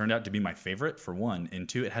 turned out to be my favorite, for 1, and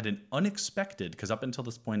 2, it had an unexpected, because up until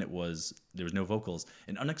this point there was no vocals,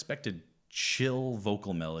 an unexpected chill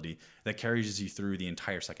vocal melody that carries you through the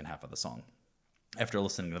entire second half of the song. After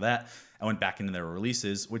listening to that, I went back into their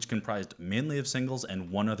releases, which comprised mainly of singles and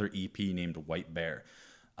 1 other EP named White Bear.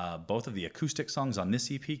 Both of the acoustic songs on this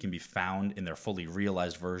EP can be found in their fully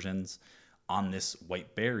realized versions on this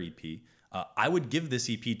White Bear EP. I would give this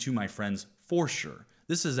EP to my friends for sure.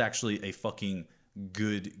 This is actually a fucking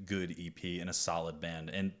good EP and a solid band,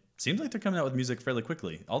 and seems like they're coming out with music fairly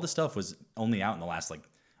quickly. All this stuff was only out in the last, I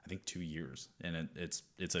think 2 years, and it's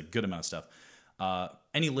a good amount of stuff.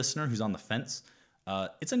 Any listener who's on the fence,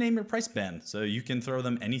 it's a name your price band, so you can throw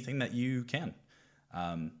them anything that you can.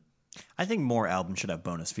 I think more albums should have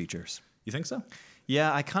bonus features. You think so?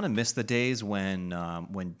 Yeah, I kind of miss the days when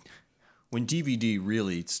DVD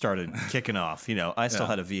really started kicking off. I still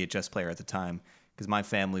had a VHS player at the time because my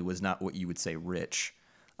family was not what you would say rich.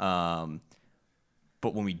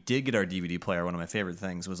 But when we did get our DVD player, one of my favorite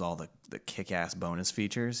things was all the kick-ass bonus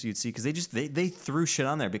features you'd see, because they threw shit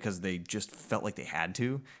on there because they just felt like they had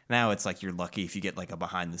to. Now it's like you're lucky if you get like a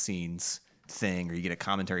behind-the-scenes thing or you get a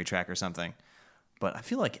commentary track or something. But I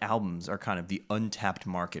feel like albums are kind of the untapped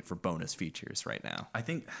market for bonus features right now. I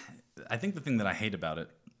think the thing that I hate about it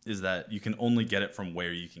is that you can only get it from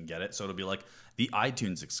where you can get it. So it'll be like the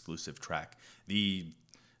iTunes exclusive track, the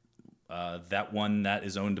that one that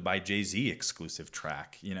is owned by Jay-Z exclusive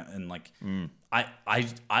track, you know, and like I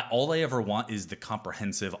all I ever want is the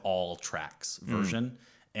comprehensive all tracks version,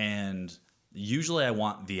 and usually I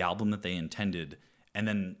want the album that they intended, and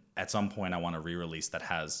then at some point I want a re-release that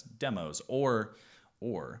has demos, or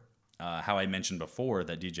how I mentioned before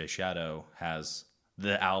that DJ Shadow has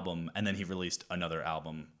the album and then he released another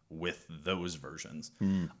album with those versions.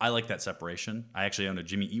 I like that separation. I actually own a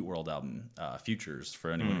Jimmy Eat World album, Futures,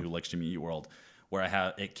 for anyone who likes Jimmy Eat World,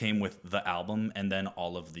 where it came with the album and then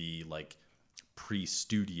all of the like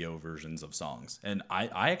pre-studio versions of songs. And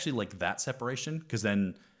I actually like that separation, because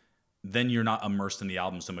then you're not immersed in the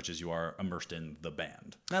album so much as you are immersed in the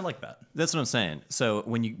band. And I like that. That's what I'm saying. So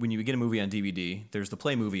when you get a movie on DVD, there's the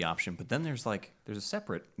play movie option, but then there's a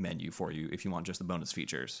separate menu for you if you want just the bonus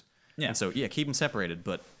features. Yeah. And so keep them separated,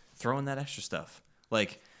 but throw in that extra stuff.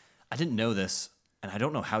 Like, I didn't know this, and I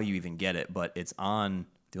don't know how you even get it, but it's on,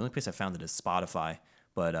 the only place I found it is Spotify,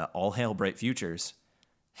 but All Hail Bright Futures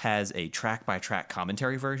has a track-by-track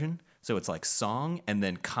commentary version. So it's like song and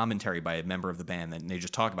then commentary by a member of the band. Then they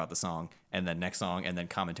just talk about the song and then next song and then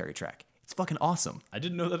commentary track. It's fucking awesome. I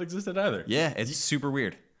didn't know that existed either. Yeah, it's super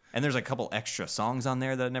weird. And there's a couple extra songs on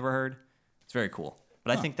there that I've never heard. It's very cool.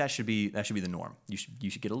 But I think that should be the norm. You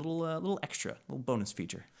should get a little extra, little bonus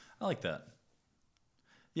feature. I like that.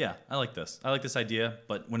 Yeah, I like this. I like this idea.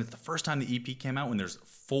 But when it's the first time the EP came out, when there's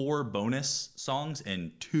 4 bonus songs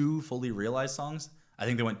and 2 fully realized songs, I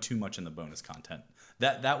think they went too much in the bonus content.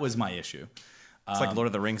 That was my issue. It's like Lord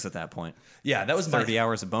of the Rings at that point. Yeah, that was 30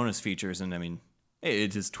 hours of bonus features, and I mean,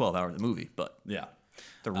 it is 12 hours of movie, but yeah,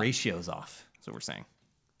 the ratio's off. That's what we're saying.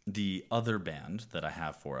 The other band that I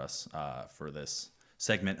have for us for this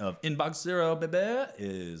segment of Inbox Zero, baby,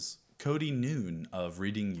 is Cody Noon of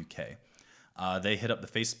Reading UK. They hit up the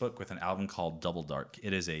Facebook with an album called Double Dark.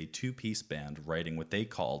 It is a 2-piece band writing what they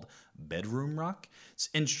called bedroom rock. It's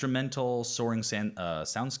instrumental soaring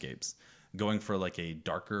soundscapes, going for like a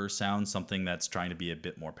darker sound, something that's trying to be a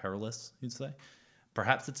bit more perilous, you'd say.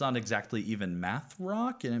 Perhaps it's not exactly even math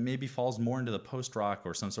rock, and it maybe falls more into the post-rock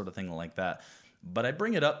or some sort of thing like that. But I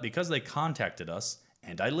bring it up because they contacted us,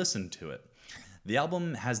 and I listened to it. The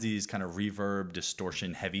album has these kind of reverb,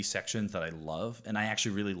 distortion, heavy sections that I love, and I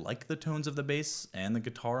actually really like the tones of the bass and the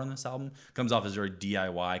guitar on this album. Comes off as very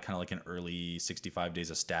DIY, kind of like an early 65 Days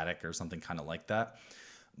of Static or something kind of like that.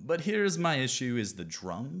 But here's my issue is the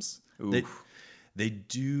drums. They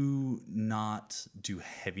do not do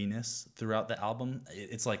heaviness throughout the album.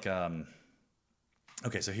 It's like,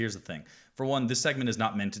 okay, so here's the thing. For one, this segment is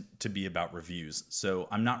not meant to be about reviews, so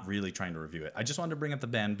I'm not really trying to review it. I just wanted to bring up the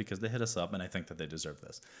band because they hit us up, and I think that they deserve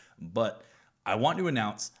this. But I want to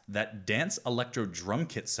announce that dance electro drum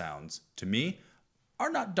kit sounds, to me, are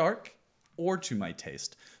not dark or to my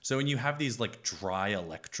taste. So when you have these like dry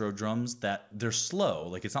electro drums that they're slow,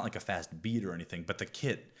 like it's not like a fast beat or anything, but the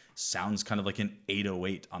kit sounds kind of like an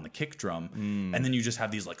 808 on the kick drum. And then you just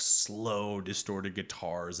have these like slow distorted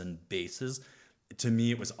guitars and basses. To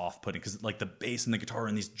me, it was off-putting because like the bass and the guitar are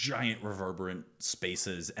in these giant reverberant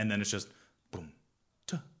spaces, and then it's just boom,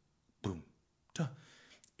 tuh, boom, tuh.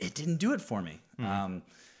 It didn't do it for me. And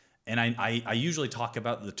I usually talk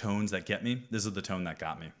about the tones that get me. This is the tone that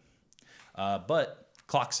got me. But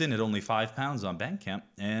clocks in at only £5 on Bandcamp.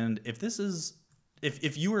 And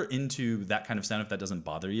if you were into that kind of sound, if that doesn't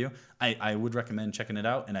bother you, I would recommend checking it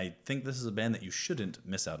out. And I think this is a band that you shouldn't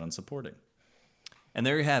miss out on supporting. And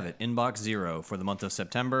there you have it, Inbox Zero for the month of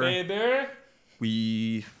September.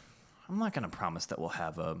 Baby! I'm not going to promise that we'll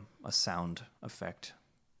have a sound effect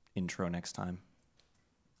intro next time.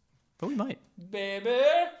 But we might. Baby!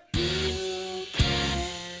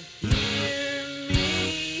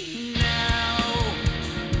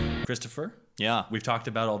 Christopher? Yeah. We've talked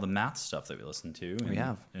about all the math stuff that we listened to. We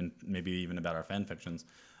have. And maybe even about our fan fictions.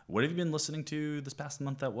 What have you been listening to this past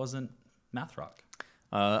month that wasn't math rock?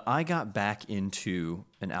 I got back into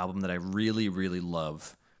an album that I really, really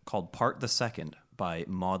love called Part the Second by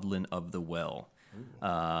Maudlin of the Well.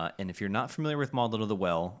 And if you're not familiar with Maudlin of the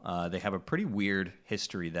Well, they have a pretty weird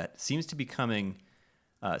history that seems to be becoming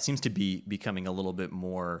a little bit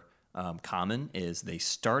more common. Is they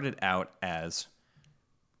started out as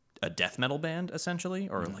a death metal band essentially,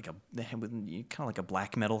 or they had kind of like a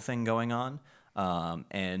black metal thing going on.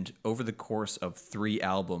 And over the course of 3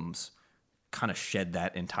 albums, kind of shed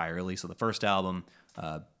that entirely. So the first album,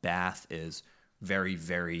 Bath, is very,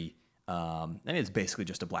 very... I mean, it's basically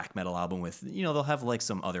just a black metal album with, they'll have like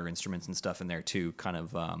some other instruments and stuff in there too, kind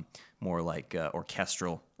of more like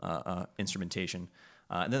orchestral instrumentation.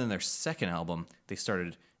 And then in their second album, they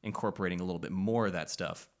started incorporating a little bit more of that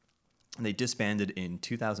stuff. And they disbanded in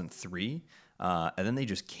 2003, and then they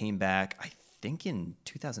just came back, I think in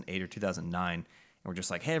 2008 or 2009, and we're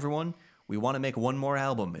just like, hey, everyone, we want to make one more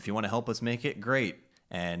album. If you want to help us make it, great.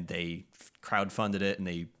 And they crowdfunded it, and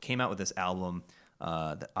they came out with this album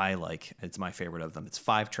that I like. It's my favorite of them. It's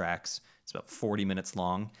 5 tracks. It's about 40 minutes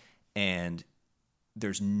long, and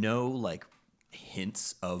there's no like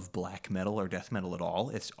hints of black metal or death metal at all.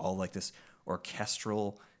 It's all like this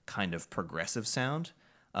orchestral kind of progressive sound.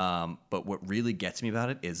 But what really gets me about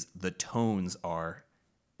it is the tones are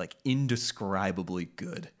like indescribably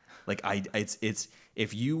good. Like it's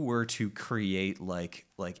if you were to create like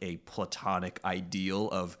a platonic ideal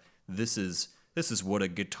of this is what a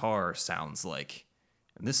guitar sounds like,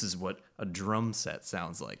 and this is what a drum set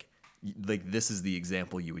sounds like this is the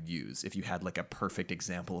example you would use if you had like a perfect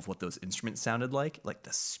example of what those instruments sounded like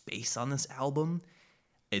the space on this album.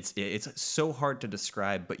 It's so hard to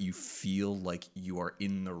describe, but you feel like you are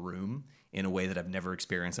in the room in a way that I've never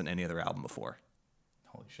experienced on any other album before.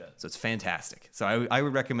 Holy shit. So it's fantastic. So I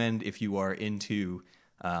would recommend, if you are into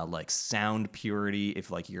like sound purity, if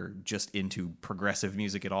like you're just into progressive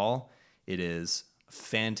music at all, it is a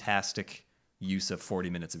fantastic use of 40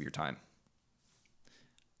 minutes of your time.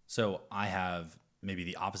 So I have maybe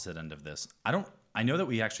the opposite end of this. I know that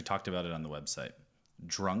we actually talked about it on the website.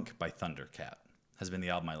 Drunk by Thundercat has been the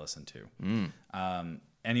album I listen to.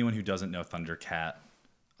 Anyone who doesn't know Thundercat,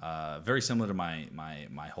 very similar to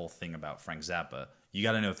my whole thing about Frank Zappa, you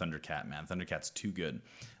got to know Thundercat, man. Thundercat's too good.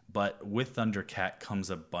 But with Thundercat comes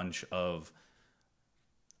a bunch of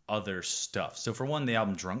other stuff. So for one, the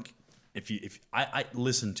album Drunk, if I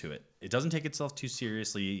listen to it, it doesn't take itself too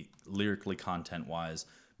seriously lyrically, content-wise,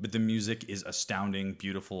 but the music is astounding,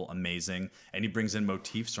 beautiful, amazing, and he brings in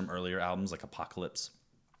motifs from earlier albums like Apocalypse.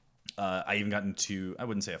 I even got into, I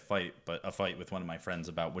wouldn't say a fight, but a fight with one of my friends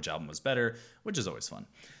about which album was better, which is always fun.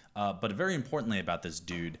 But very importantly about this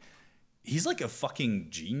dude, he's like a fucking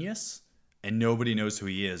genius, and nobody knows who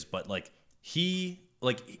he is, but like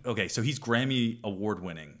okay, so he's Grammy award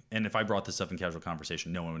winning, and if I brought this up in casual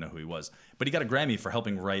conversation, no one would know who he was. But he got a Grammy for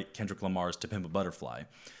helping write Kendrick Lamar's To Pimp a Butterfly.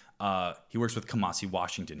 He works with Kamasi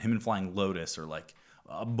Washington. Him and Flying Lotus are like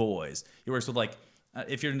boys. He works with like,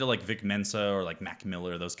 if you're into like Vic Mensa or like Mac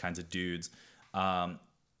Miller, those kinds of dudes.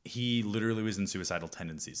 He literally was in Suicidal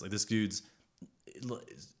Tendencies. Like this dude's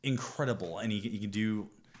incredible, and he can do,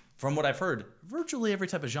 from what I've heard, virtually every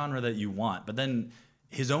type of genre that you want. But then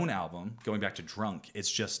his own album, going back to Drunk,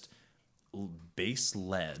 it's just bass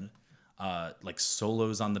led, like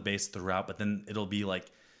solos on the bass throughout, but then it'll be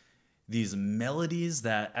like these melodies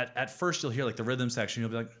that at first you'll hear like the rhythm section, you'll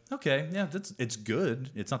be like, okay, yeah, it's good.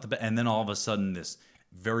 It's not the best. And then all of a sudden this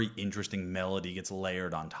very interesting melody gets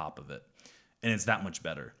layered on top of it. And it's that much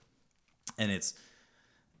better. And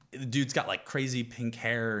the dude's got like crazy pink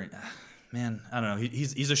hair. Man, I don't know.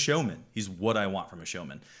 He's a showman. He's what I want from a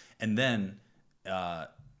showman. And then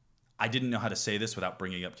I didn't know how to say this without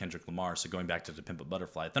bringing up Kendrick Lamar. So going back to To Pimp a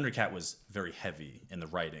Butterfly, Thundercat was very heavy in the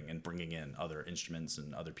writing and bringing in other instruments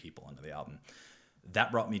and other people into the album.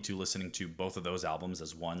 That brought me to listening to both of those albums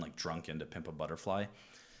as one, like Drunk and To Pimp a Butterfly.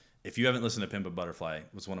 If you haven't listened to Pimp a Butterfly, it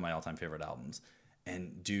was one of my all-time favorite albums.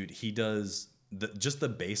 And dude, he does just the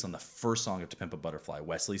bass on the first song of To Pimp a Butterfly,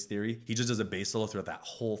 Wesley's Theory. He just does a bass solo throughout that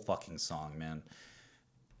whole fucking song, man.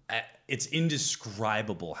 It's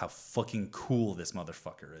indescribable how fucking cool this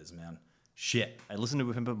motherfucker is, man. Shit. I listened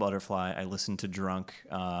to Pimp a Butterfly. I listened to Drunk.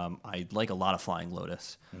 I like a lot of Flying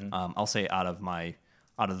Lotus. Mm-hmm. I'll say out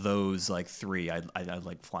of those like 3, I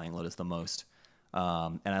like Flying Lotus the most.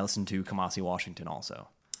 And I listened to Kamasi Washington also.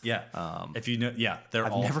 Yeah. If you know, yeah,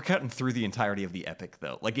 I've never gotten through the entirety of the epic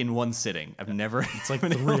though, like in one sitting. I've never. It's like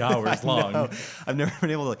 3 hours long. I've never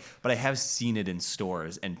been able to, but I have seen it in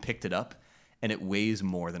stores and picked it up, and it weighs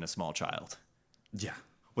more than a small child. Yeah.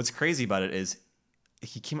 What's crazy about it is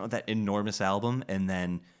he came out with that enormous album and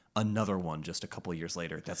then another one just a couple of years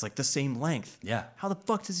later that's like the same length. Yeah. How the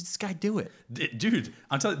fuck does this guy do it? Dude,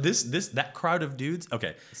 I'm telling you, that crowd of dudes.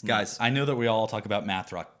 Okay, guys, I know that we all talk about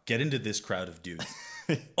math rock. Get into this crowd of dudes.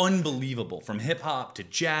 Unbelievable. From hip hop to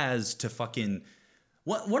jazz to fucking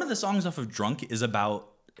one of the songs off of Drunk is about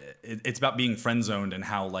it's about being friend zoned and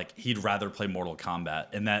how like he'd rather play Mortal Kombat,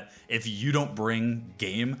 and that if you don't bring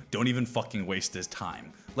game, don't even fucking waste his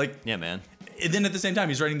time. Like, yeah, man. And then at the same time,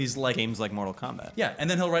 he's writing these like Games like Mortal Kombat. yeah, and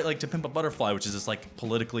then he'll write like To Pimp a Butterfly, which is this like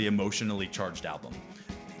politically, emotionally charged album.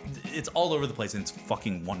 It's all over the place, and it's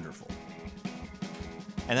fucking wonderful.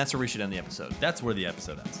 And that's where we should end the episode. That's where the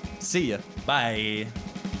episode ends. See ya. Bye.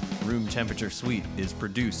 Room Temperature Suite is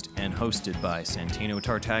produced and hosted by Santino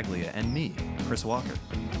Tartaglia and me, Chris Walker.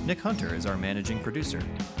 Nick Hunter is our managing producer.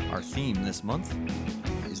 Our theme this month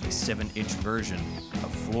is the 7-inch version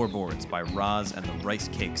of Floorboards by Roz and the Rice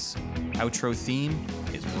Cakes. Outro theme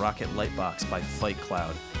is Rocket Lightbox by Fight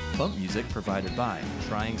Cloud. Bump music provided by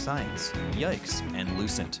Trying Science, Yikes, and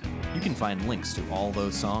Lucent. You can find links to all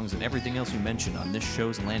those songs and everything else we mentioned on this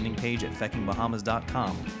show's landing page at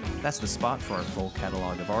feckingbahamas.com. That's the spot for our full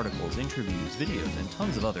catalog of articles, interviews, videos, and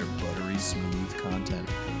tons of other buttery smooth content.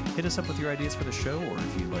 Hit us up with your ideas for the show, or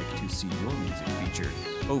if you'd like to see your music featured,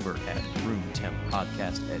 over at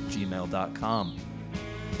roomtemppodcast@gmail.com.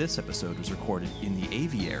 This episode was recorded in the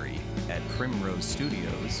Aviary at Primrose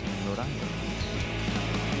Studios in Rhode Island.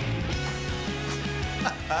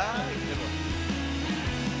 Good one.